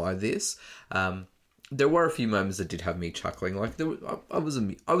over by this. There were a few moments that did have me chuckling. Like I was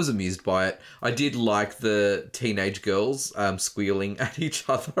amused by it. I did like the teenage girls squealing at each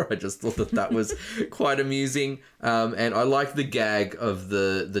other. I just thought that was quite amusing. And I like the gag of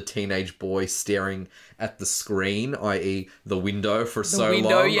the teenage boy staring at the screen, i.e. the window for so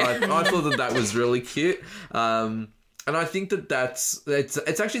long. Yeah. I thought that was really cute. And I think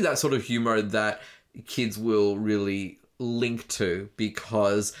it's actually that sort of humor that kids will really link to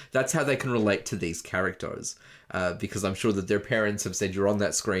because that's how they can relate to these characters. Because I'm sure that their parents have said you're on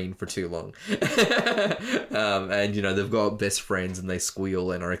that screen for too long. And, they've got best friends and they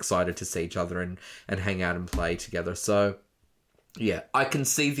squeal and are excited to see each other and hang out and play together. So, yeah, I can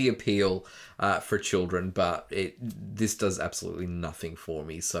see the appeal for children, but this does absolutely nothing for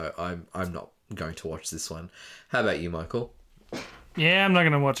me. So I'm not going to watch this one. How about you, Michael? Yeah, I'm not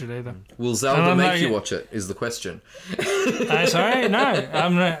going to watch it either. Will Zelda make you watch it, is the question. Sorry? No.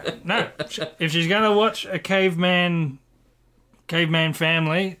 I'm not. No. If she's going to watch a caveman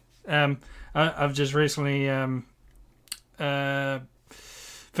family, I've just recently found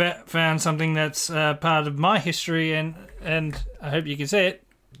something that's part of my history, and I hope you can see it.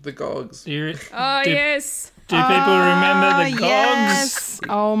 The Gogs. Yes. Do people remember the Gogs? Yes.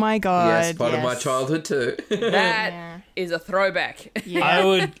 Oh my god. Yes, part of my childhood too. That is a throwback.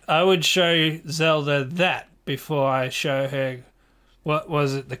 Yeah. I would show Zelda that before I show her what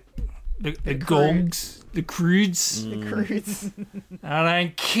was it, the Gogs, the Croods. The Croods. I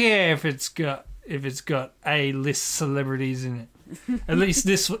don't care if it's got A-list celebrities in it. At least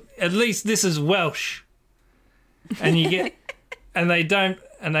this is Welsh. And you get and they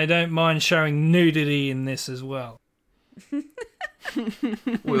don't mind showing nudity in this as well.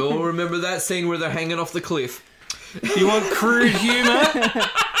 We all remember that scene where they're hanging off the cliff. You want crude humour?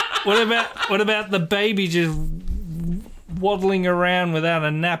 What about the baby just waddling around without a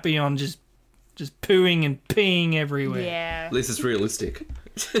nappy on, just just pooing and peeing everywhere. Yeah. At least it's realistic.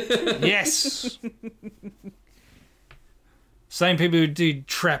 Yes. Same people who do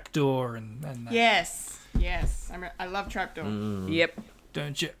Trapdoor and that. Yes. I love Trapdoor. Yep.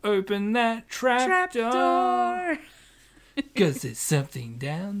 Don't you open that trapdoor. Because there's something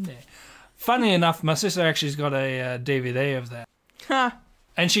down there. Funny enough, my sister actually's got a DVD of that. Huh.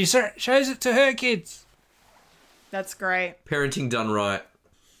 And she shows it to her kids. That's great. Parenting done right.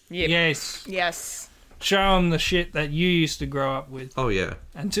 Yep. Yes. Show them the shit that you used to grow up with. Oh, yeah.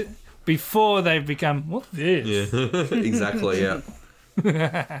 And before they've become, what's this? Yeah, exactly, yeah.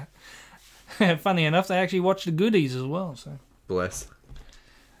 Funny enough, they actually watch the goodies as well. So Bless.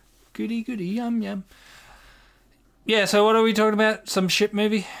 Goody, yum, yum. Yeah, so what are we talking about? Some shit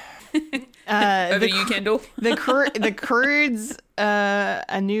movie? Over to you, Kendall. The Croods,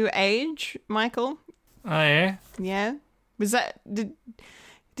 A New Age, Michael. Oh, yeah? Yeah. Was that...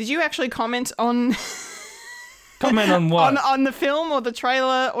 Did you actually comment on... Comment on what? on the film or the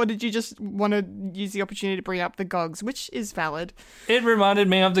trailer, or did you just want to use the opportunity to bring up the Gogs, which is valid? It reminded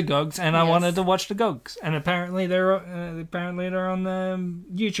me of the Gogs, and I wanted to watch the Gogs, and apparently they're on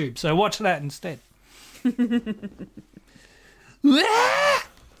YouTube, so watch that instead.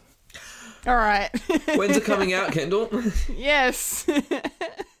 All right. When's it coming out, Kendall? Yes.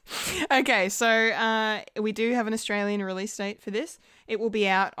 Okay, so we do have an Australian release date for this. It will be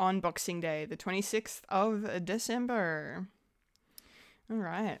out on Boxing Day, the 26th of December. All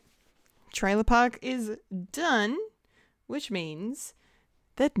right. Trailer Park is done, which means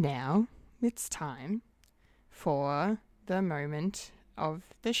that now it's time for the moment of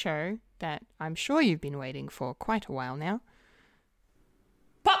the show that I'm sure you've been waiting for quite a while now.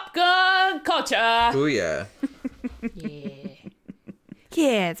 Popcorn culture. Oh, yeah.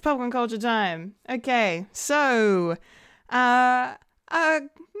 Yeah, it's popcorn culture time. Okay, so a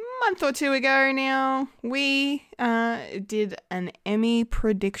month or two ago now, we did an Emmy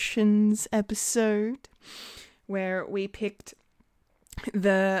predictions episode where we picked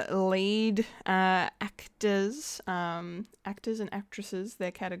the lead actors and actresses,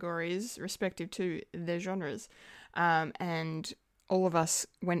 their categories respective to their genres, and all of us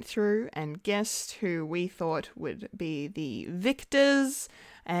went through and guessed who we thought would be the victors.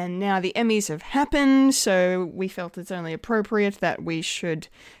 And now the Emmys have happened, so we felt it's only appropriate that we should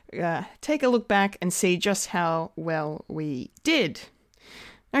take a look back and see just how well we did.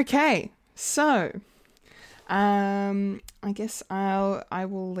 Okay, so I guess I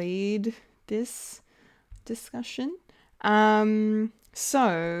will lead this discussion.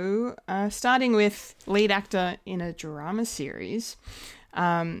 So, starting with lead actor in a drama series.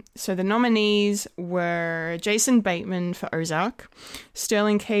 So the nominees were Jason Bateman for Ozark,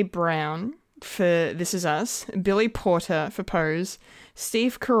 Sterling K. Brown for This Is Us, Billy Porter for Pose,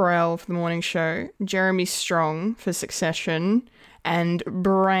 Steve Carell for The Morning Show, Jeremy Strong for Succession, and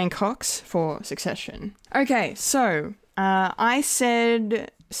Brian Cox for Succession. Okay, so I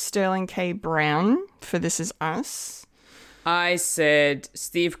said Sterling K. Brown for This Is Us. I said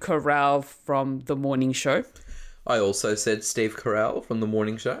Steve Carell from The Morning Show. I also said Steve Carell from The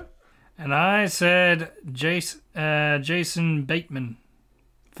Morning Show. And I said Jason Bateman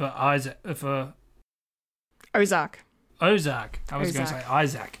for Ozark. I was going to say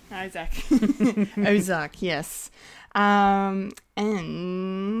Isaac. Ozark, yes. And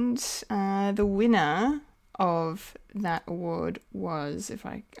the winner of that award was,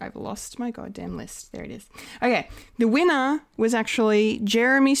 I've lost my goddamn list. There it is. Okay, the winner was actually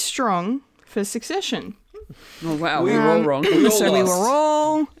Jeremy Strong for Succession. Oh wow, we were all wrong. We all so lost. we were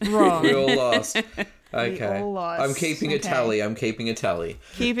all wrong. We all lost. Okay. We all lost. I'm keeping a tally.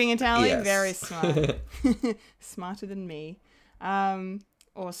 Keeping a tally. Yes. Very smart. Smarter than me.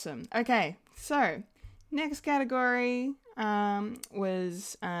 Awesome. Okay, so next category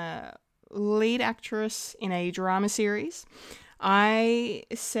was lead actress in a drama series. I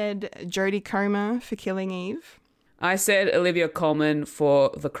said Jodie Comer for Killing Eve. I said Olivia Colman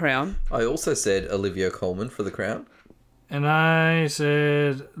for The Crown. I also said Olivia Colman for The Crown. And I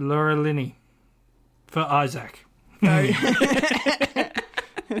said Laura Linney for Isaac. That's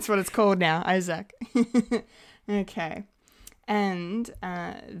what it's called now, Isaac. Okay. And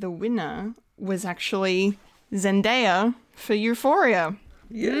the winner was actually Zendaya for Euphoria.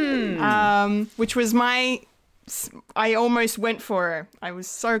 Yeah. Which was I almost went for her. I was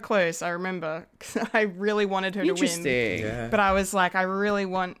so close, I remember. I really wanted her to win. Interesting. Yeah. But I was like, I really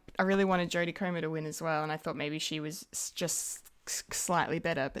wanted Jodie Comer to win as well, and I thought maybe she was just slightly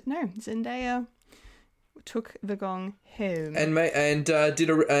better. But no, Zendaya took the gong home. And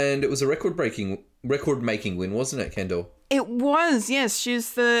it was a record-breaking record-making win, wasn't it, Kendall? It was, yes.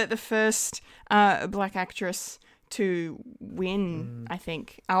 She's the first black actress to win, I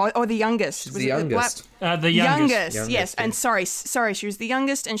think. Or the youngest. She's the youngest. The youngest. Youngest, yes. And sorry, she was the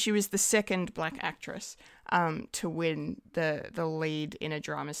youngest, and she was the second black actress to win the lead in a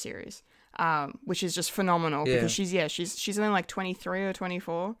drama series, which is just phenomenal because she's only like 23 or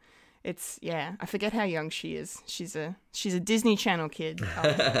 24. It's I forget how young she is. She's a Disney Channel kid,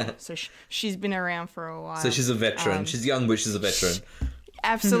 so she's been around for a while. So she's a veteran. She's young, but she's a veteran.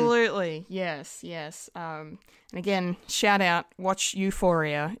 Absolutely, yes. And again, shout out, watch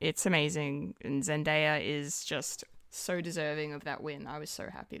Euphoria. It's amazing, and Zendaya is just so deserving of that win. I was so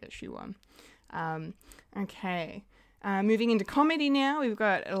happy that she won. Okay, moving into comedy now. We've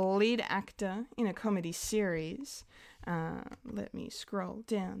got a lead actor in a comedy series. Let me scroll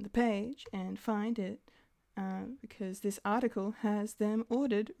down the page and find it, because this article has them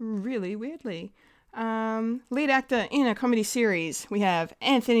ordered really weirdly. Lead actor in a comedy series. We have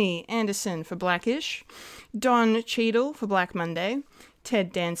Anthony Anderson for Blackish, Don Cheadle for Black Monday,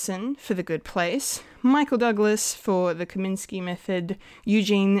 Ted Danson for The Good Place, Michael Douglas for The Kominsky Method,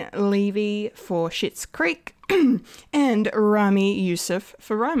 Eugene Levy for Schitt's Creek, and Rami Youssef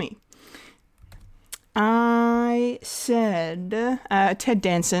for Rami. I said Ted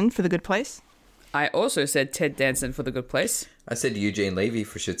Danson for The Good Place. I also said Ted Danson for The Good Place. I said Eugene Levy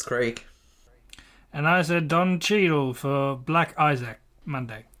for Schitt's Creek. And I said Don Cheadle for Black Isaac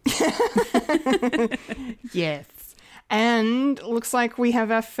Monday. Yes. And looks like we have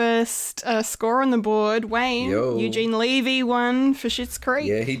our first score on the board. Wayne, Yo. Eugene Levy won for Schitt's Creek.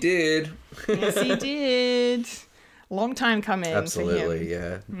 Yeah, he did. Yes, he did. Long time coming. Absolutely,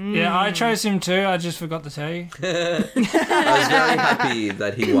 for him. yeah. Yeah, I chose him too. I just forgot to tell you. I was very happy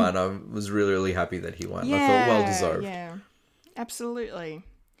that he won. I was really, really happy that he won. I felt well deserved. Yeah, absolutely.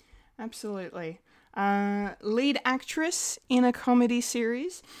 Lead actress in a comedy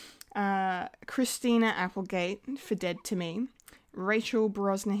series. Christina Applegate for Dead to Me. Rachel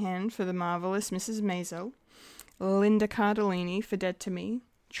Brosnahan for The Marvelous Mrs. Maisel. Linda Cardellini for Dead to Me.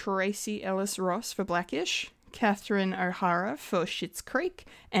 Tracy Ellis Ross for Blackish. Catherine O'Hara for Schitt's Creek,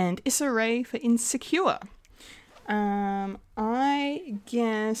 and Issa Rae for Insecure. I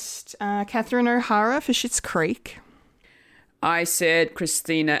guessed Catherine O'Hara for Schitt's Creek. I said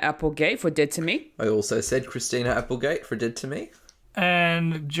Christina Applegate for Dead to Me. I also said Christina Applegate for Dead to Me.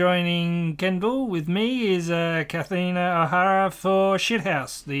 And joining Kendall with me is Kathleen O'Hara for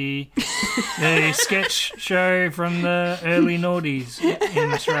Shithouse, the sketch show from the early noughties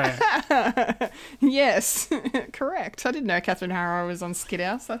in Australia. Yes, correct. I didn't know Catherine O'Hara was on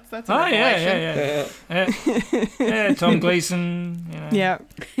Skidhouse. That's a revelation. Yeah. Tom Gleeson. You know, yeah,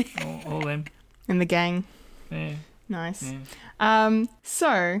 all them. And the gang. Yeah. Nice. Yeah.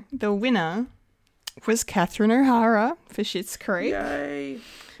 So the winner was Catherine O'Hara for Schitt's Creek. Yay.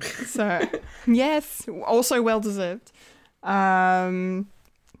 So, yes, also well deserved. That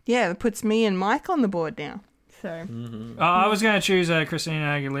puts me and Mike on the board now. So, I was going to choose Christina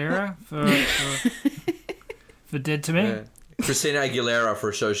Aguilera for Dead to Me. Yeah. Christina Aguilera for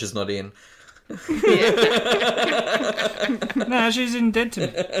a show she's not in. No, she's in Dead to Me.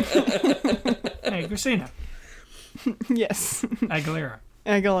 Hey, Christina. Yes. Aguilera.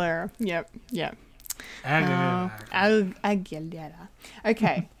 Yep. Aguilera.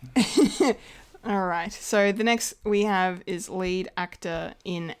 Okay. All right. So the next we have is lead actor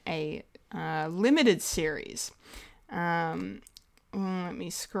in a limited series. Let me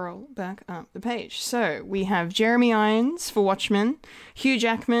scroll back up the page. So we have Jeremy Irons for Watchmen, Hugh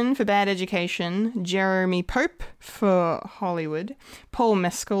Jackman for Bad Education, Jeremy Pope for Hollywood, Paul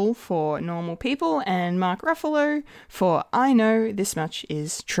Mescal for Normal People, and Mark Ruffalo for I Know This Much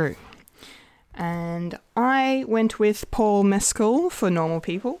Is True. And I went with Paul Mescal for Normal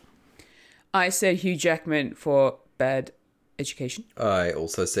People. I said Hugh Jackman for Bad Education. I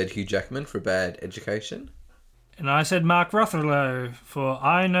also said Hugh Jackman for Bad Education. And I said Mark Ruffalo for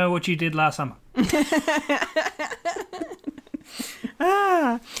I Know What You Did Last Summer.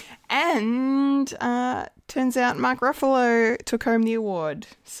 And turns out Mark Ruffalo took home the award.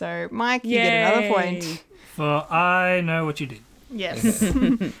 So, Mike, you get another point. For I Know What You Did. Yes.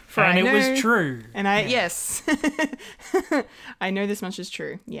 And it was true. And yes. I know this much is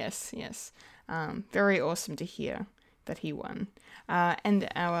true. Yes. Very awesome to hear that he won. And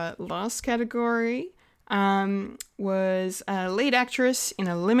our last category was lead actress in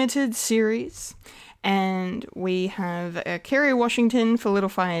a limited series. And we have Kerry Washington for Little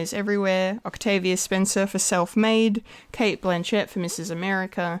Fires Everywhere, Octavia Spencer for Self-Made, Kate Blanchett for Mrs.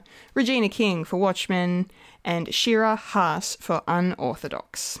 America, Regina King for Watchmen, and Shira Haas for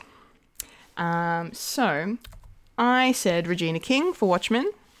Unorthodox. So I said Regina King for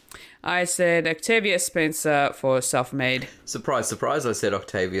Watchmen. I said Octavia Spencer for Self-Made. Surprise, surprise, I said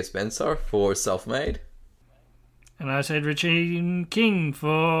Octavia Spencer for Self-Made. And I said Regina King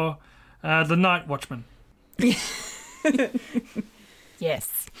for The Night Watchman.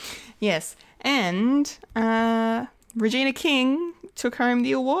 Yes. And Regina King took home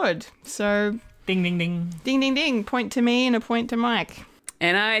the award. So ding, ding, ding. Ding, ding, ding. Point to me and a point to Mike.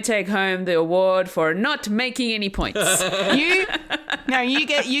 And I take home the award for not making any points. You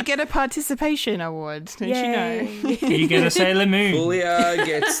get a participation award, don't you know? You get a Sailor Moon. Fulia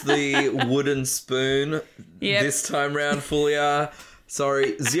gets the wooden spoon this time round. Fulia,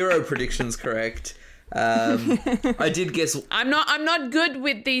 sorry, 0 predictions correct. I did guess. I'm not good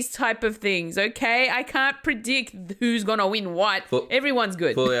with these type of things. Okay, I can't predict who's gonna win what. Everyone's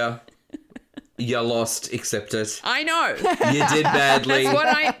good. Fulia, you lost. Accept it. I know. You did badly.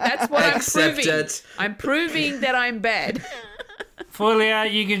 That's what I'm Accept proving. it. I'm proving that I'm bad.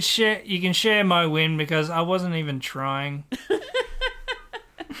 Fulia, you can share my win because I wasn't even trying.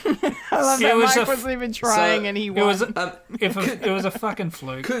 I love that Mike wasn't even trying and he won. It was a fucking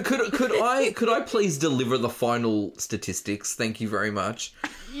fluke. Could I please deliver the final statistics? Thank you very much.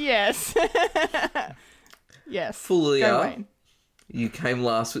 Yes. Yes. Fulia, you came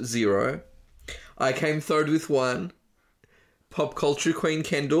last with 0. I came third with 1. Pop Culture Queen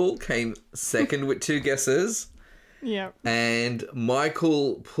Kendall came second with 2 guesses. Yeah. And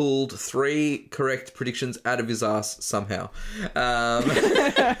Michael pulled 3 correct predictions out of his ass somehow. Out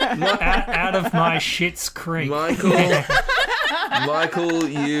of my shit's creek. Michael,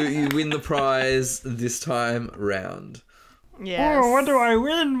 you win the prize this time round. Yes. Oh, what do I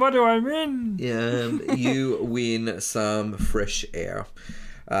win? What do I win? You win some fresh air.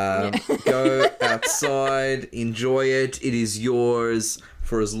 Go outside, enjoy it. It is yours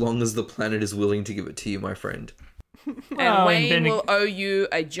for as long as the planet is willing to give it to you, my friend. And Wayne will owe you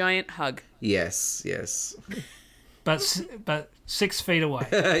a giant hug. Yes. But 6 feet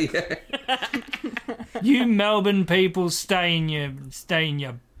away. Yeah. You Melbourne people stay in your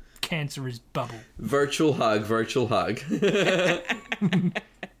cancerous bubble. Virtual hug.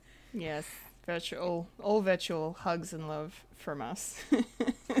 Yes. All virtual hugs and love from us.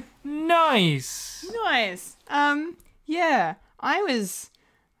 Nice. Yeah. I was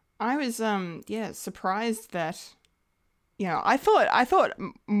surprised that, I thought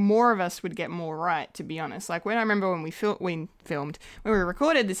more of us would get more right, to be honest. Like, when I remember when we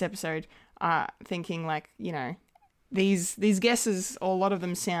recorded this episode, thinking like, these guesses, a lot of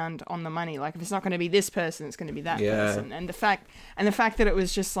them sound on the money. Like, if it's not going to be this person, it's going to be that person. And the fact that it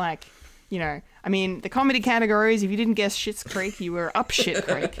was just like, the comedy categories, if you didn't guess Schitt's Creek, you were up Shit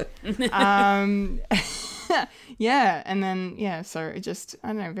Creek. Yeah, and then, so it just, I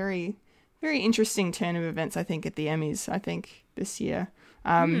don't know, very, very interesting turn of events, I think, at the Emmys, this year.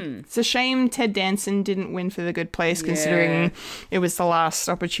 It's a shame Ted Danson didn't win for The Good Place, considering it was the last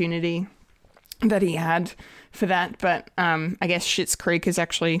opportunity that he had for that. But I guess Schitt's Creek is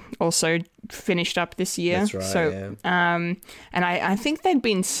actually also finished up this year. That's right, so, and I think they'd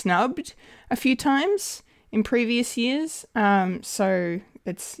been snubbed a few times in previous years. So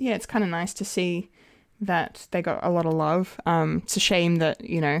it's kind of nice to see that they got a lot of love. It's a shame that,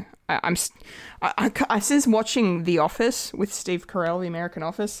 I since watching The Office with Steve Carell, The American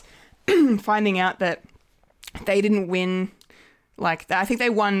Office, finding out that they didn't win, I think they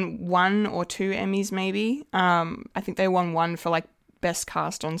won 1 or 2 Emmys maybe. I think they won 1 for Best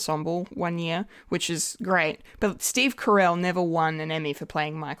Cast Ensemble one year, which is great. But Steve Carell never won an Emmy for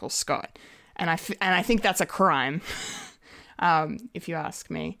playing Michael Scott. And I think that's a crime, if you ask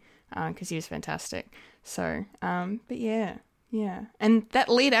me, because he was fantastic. So, but yeah. And that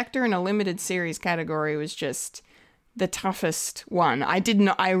lead actor in a limited series category was just the toughest one.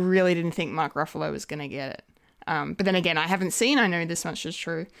 I really didn't think Mark Ruffalo was going to get it. But then again, I haven't seen, I know this much is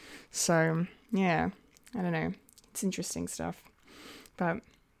true. So, yeah, I don't know. It's interesting stuff. But,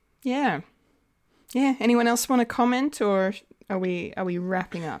 yeah. Anyone else want to comment, or are we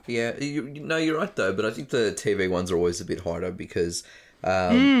wrapping up? Yeah, you're right though, but I think the TV ones are always a bit harder because,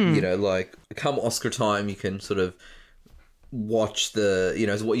 come Oscar time, you can sort of watch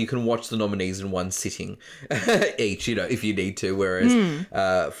you can watch the nominees in one sitting each, if you need to. Whereas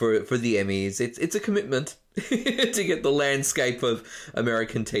for the Emmys, it's a commitment to get the landscape of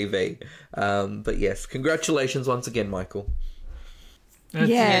American TV. But yes, congratulations once again, Michael.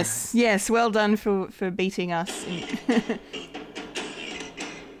 Yes, well done for beating us.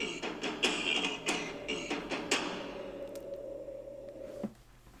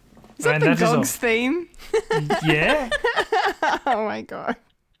 Is that the Gogs theme? Yeah. Oh my god.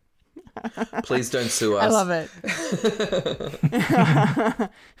 Please don't sue us. I love it.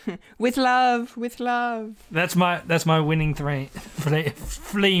 With love. That's my winning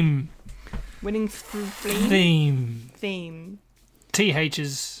theme. Winning theme.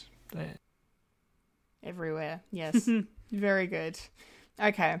 TH's there. Everywhere. Yes. Very good.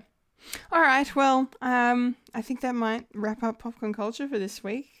 Okay. All right. Well, I think that might wrap up popcorn culture for this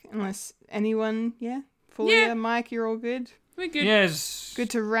week. Unless anyone, Fulia, Mike, you're all good. We're good. Yes. Good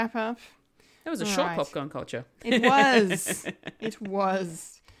to wrap up. That was a short popcorn culture. It was. It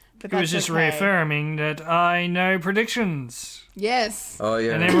was. But it was just reaffirming that I know predictions. Yes. Oh,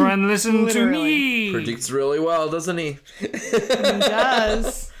 yeah. And everyone listen to me. Predicts really well, doesn't he? He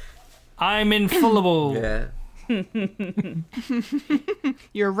does. I'm infallible. Yeah.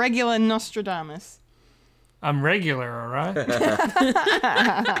 You're a regular Nostradamus. I'm regular, all right?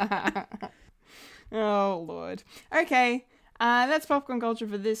 Oh, Lord. Okay. That's popcorn culture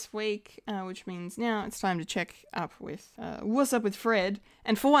for this week, which means now it's time to check up with what's up with Fred.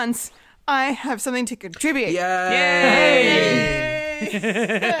 And for once, I have something to contribute. Yay!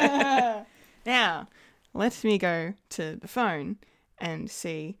 Now, let me go to the phone and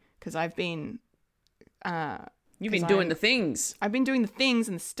see, because I've been... You've been doing the things. I've been doing the things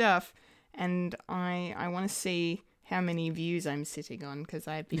and the stuff, and I want to see how many views I'm sitting on, because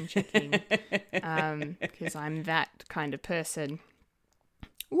I've been checking, because I'm that kind of person.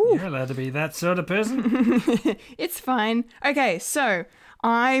 Ooh. You're allowed to be that sort of person. It's fine. Okay, so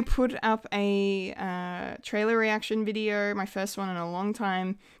I put up a trailer reaction video, my first one in a long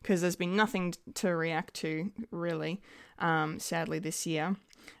time, because there's been nothing to react to, really, sadly, this year.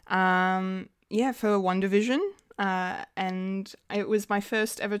 For WandaVision. And it was my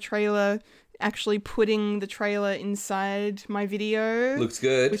first ever trailer, actually putting the trailer inside my video. Looks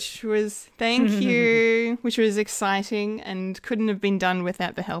good. Which was, thank you, which was exciting and couldn't have been done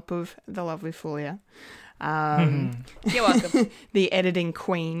without the help of the lovely Fulia. You're welcome. The editing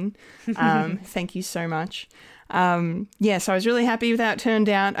queen. Thank you so much. So I was really happy with how it turned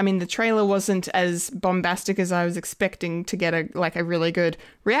out. I mean, the trailer wasn't as bombastic as I was expecting to get a really good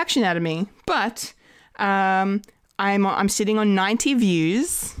reaction out of me, but... I'm sitting on 90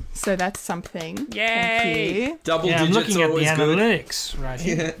 views, so that's something. Yay! Thank you. Double digits I'm looking are at the always analytics right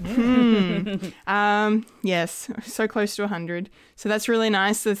here. Yes, so close to 100. So that's really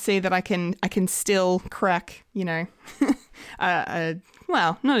nice to see that I can still crack,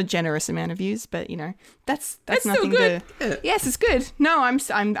 well, not a generous amount of views, but that's nothing still good. Yes, it's good. No, I'm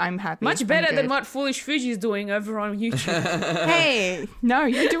happy. Much better than what Foolish Fuji's doing over on YouTube. Hey, no,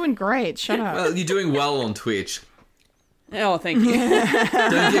 you're doing great. Shut up. Well, you're doing well on Twitch. Oh, thank you.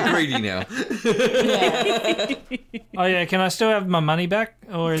 Don't get greedy now. Oh yeah, can I still have my money back,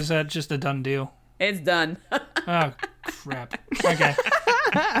 or is that just a done deal? It's done. Oh crap. Okay.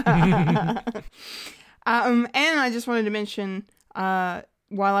 And I just wanted to mention,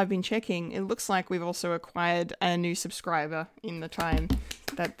 while I've been checking, it looks like we've also acquired a new subscriber in the time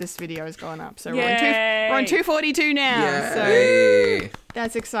that this video has gone up. So we're on 242 now. Yay. So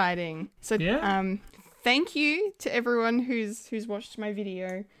that's exciting. So thank you to everyone who's watched my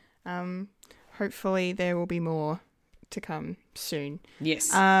video. Hopefully there will be more to come soon. Yes.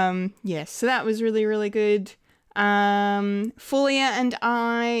 So that was really, really good. Fulia and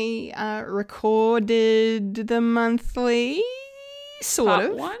I recorded the monthly,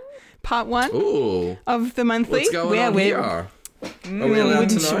 part one Ooh. of the monthly. What's going on here? Are we allowed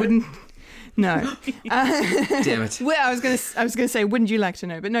to know? No. Damn it. Well, I was gonna say, wouldn't you like to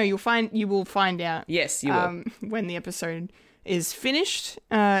know? But no, you will find out. Yes, you will. When the episode is finished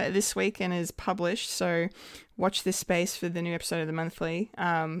this week and is published. So watch this space for the new episode of the monthly.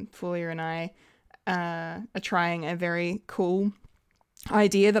 Fulia and I are trying a very cool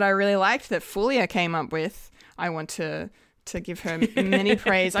idea that I really liked that Fulia came up with. I want to give her many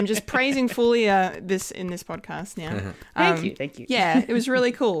praise. I'm just praising Fulia in this podcast now. Thank you. Yeah, it was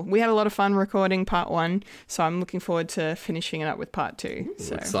really cool. We had a lot of fun recording part 1, so I'm looking forward to finishing it up with part 2.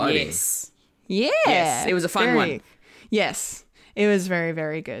 So exciting. Yes. Yeah. Yes, it was a fun one. Yes, it was very,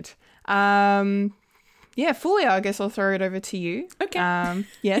 very good. Fulia, I guess I'll throw it over to you. Okay.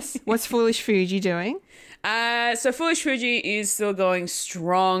 Yes. What's Foolish Fuji doing? So Foolish Fuji is still going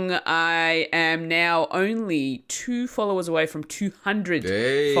strong. I am now only 2 followers away from 200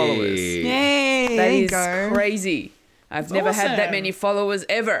 followers. Yay! That is crazy. I've never had that many followers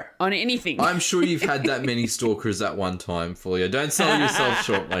ever on anything. I'm sure you've had that many stalkers at one time, Fulia. Don't sell yourself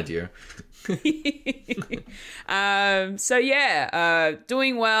short, my dear.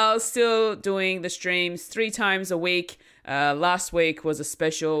 Doing well, still doing the streams 3 times a week. Last week was a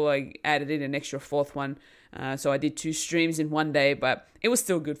special. I added in an extra 4th one So I did 2 streams in one day, but it was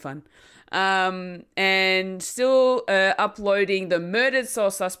still good fun. And still uploading the Murdered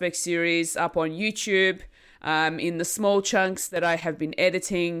Soul Suspect series up on YouTube in the small chunks that I have been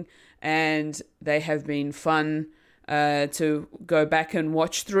editing, and they have been fun to go back and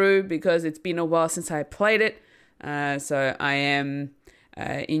watch through because it's been a while since I played it. So I am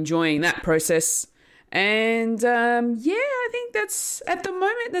enjoying that process. And I think that's, at the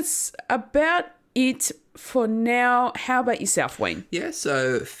moment, that's about it for now. How about yourself, Wayne? Yeah,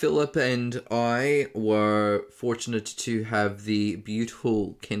 so Philip and I were fortunate to have the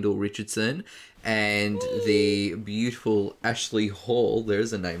beautiful Kendall Richardson and the beautiful Ashley Hall,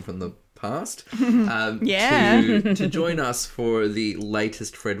 there's a name from the past, to join us for the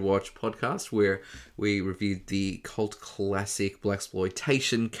latest Fred Watch podcast, where we reviewed the cult classic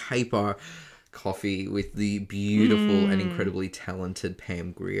blaxploitation caper Coffee with the beautiful and incredibly talented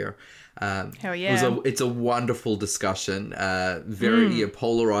Pam Grier. Hell yeah. It's a wonderful discussion, very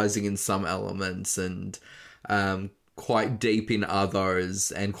polarizing in some elements and quite deep in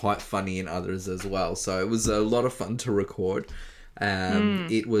others and quite funny in others as well. So it was a lot of fun to record.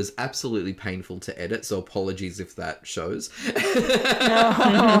 It was absolutely painful to edit, so apologies if that shows.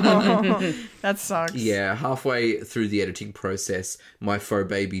 That sucks. Yeah, halfway through the editing process, my fur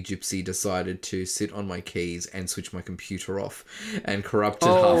baby Gypsy decided to sit on my keys and switch my computer off and corrupted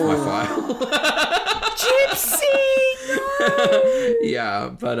half my file. Gypsy! No! Yeah,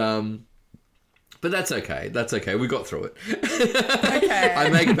 but that's okay. That's okay. We got through it. Okay. I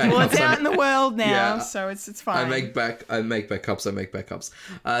make backups. Well, it's out in the world now, so it's fine. I make backups.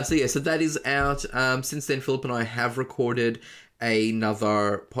 So that is out. Since then, Philip and I have recorded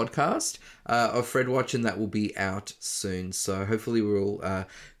another podcast of Fred Watch, and that will be out soon. So hopefully we'll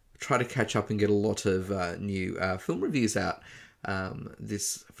try to catch up and get a lot of new film reviews out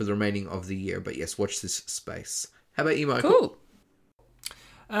this for the remaining of the year. But yes, watch this space. How about you, Michael? Cool.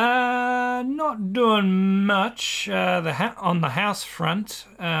 Not doing much on the house front.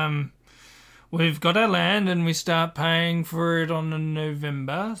 We've got our land and we start paying for it on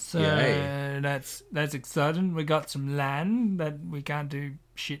November, so that's exciting. We got some land that we can't do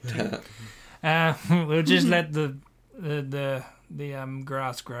shit to. We'll just let the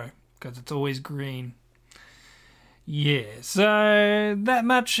grass grow because it's always green. Yeah, so that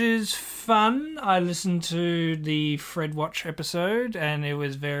much is fun. I listened to the Fred Watch episode and it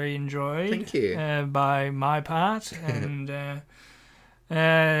was very enjoyed. Thank you. By my part, and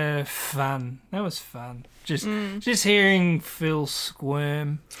fun. That was fun. Just hearing Phil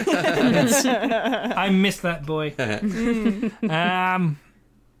squirm. I miss that boy.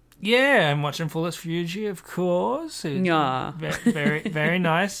 Yeah, I'm watching Fullest Fury, of course. Yeah. Very, very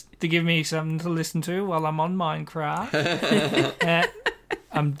nice to give me something to listen to while I'm on Minecraft.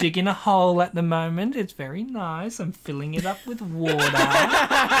 I'm digging a hole at the moment. It's very nice. I'm filling it up with water.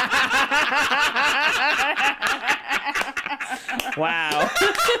 Wow.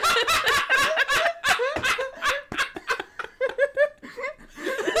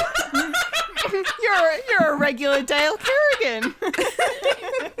 You're a regular Dale Kerrigan.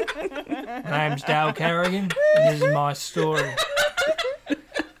 My name's Dale Kerrigan, and this is my story.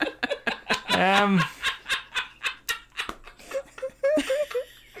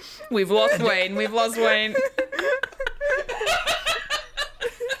 We've lost Wayne.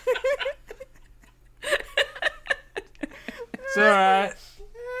 It's alright.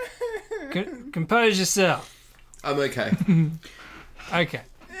 Compose yourself. I'm okay. Okay.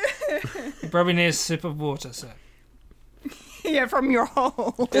 You probably need a sip of water, sir. Yeah, from your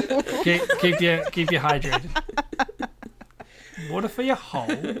hole. Keep you hydrated. Water for your hole.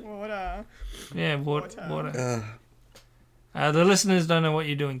 Water. Yeah, water. The listeners don't know what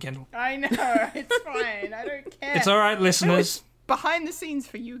you're doing, Kendall. I know. It's fine. I don't care. It's all right, listeners. Behind the scenes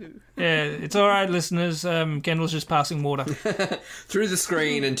for you. Yeah, it's all right, listeners. Kendall's just passing water. Through the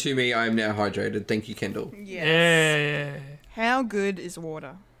screen and to me, I am now hydrated. Thank you, Kendall. Yes. Yeah. How good is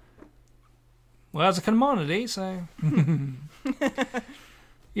water? Well, it's a commodity, so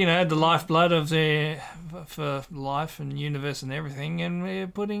you know, the lifeblood of for life and universe and everything, and we're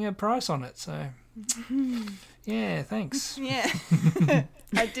putting a price on it. So, yeah, thanks. Yeah,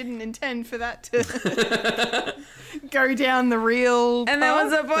 I didn't intend for that to go down the real. And that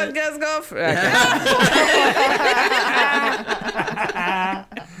was a podcast golf.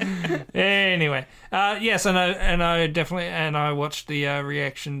 Anyway, yes, and I definitely I watched the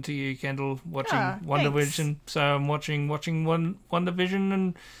reaction to you, Kendall, watching WandaVision. So I'm watching WandaVision,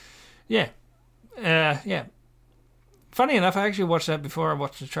 and yeah. Funny enough, I actually watched that before I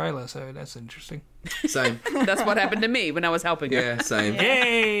watched the trailer, so that's interesting. Same. That's what happened to me when I was helping her. Yeah, same.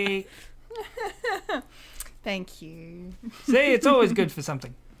 Yay! Thank you. See, it's always good for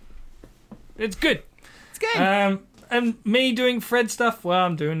something. It's good. It's good. And me doing Fred stuff. Well,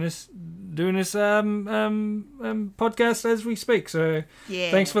 I'm doing this podcast as we speak. So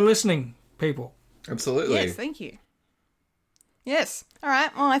thanks for listening, people. Absolutely. Yes, thank you. Yes. All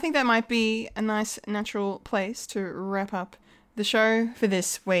right. Well, I think that might be a nice natural place to wrap up the show for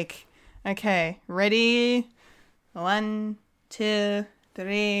this week. Okay, ready? 1, 2,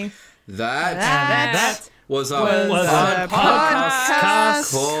 3. That was a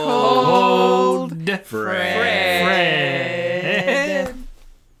podcast called Fred.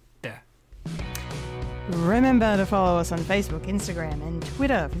 Remember to follow us on Facebook, Instagram, and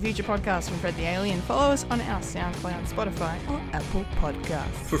Twitter for future podcasts from Fred the Alien. Follow us on our SoundCloud, Spotify, or Apple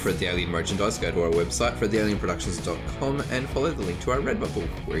Podcasts. For Fred the Alien merchandise, go to our website, fredthealienproductions.com, and follow the link to our Redbubble,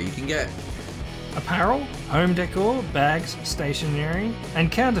 where you can get apparel, home decor, bags, stationery, and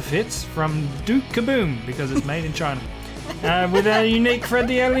counterfeits from Duke Kaboom, because it's made in China. With our unique Fred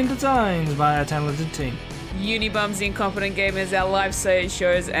the Alien designs by our talented team. Unibums, Incompetent Gamers, our live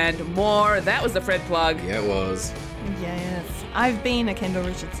shows, and more. That was the Fred plug. Yeah, it was. Yes. I've been a Kendall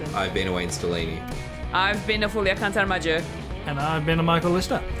Richardson. I've been a Wayne Stellini. I've been a Fulia Cantarmaggio. And I've been a Michael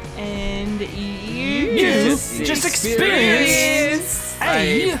Lister. And you just experienced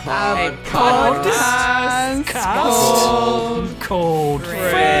a podcast called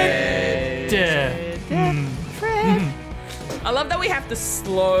Fred. Fred. I love that we have to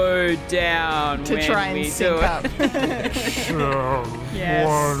slow down to when try and we sync do up.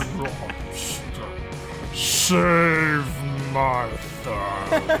 Yes. Save Martha.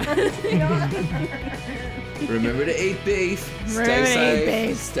 Remember to eat beef. Stay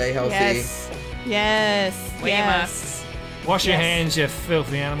safe. Stay healthy. Yes. Wear your masks. Wash your hands, you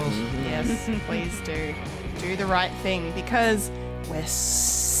filthy animals. Yes, please do. Do the right thing because we're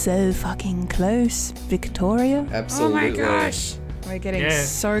so fucking close, Victoria. Absolutely. Oh my gosh. We're getting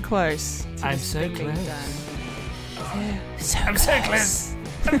so close. I'm so close. I'm so close.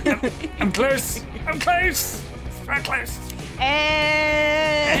 I'm close. I'm close. I'm close.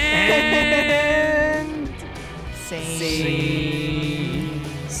 And Scene.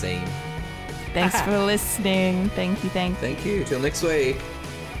 Thanks for listening. Thank you. Thank you. Till next week.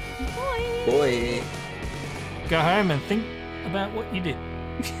 Bye. Boy. Go home and think about what you did.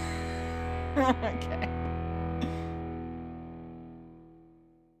 Okay.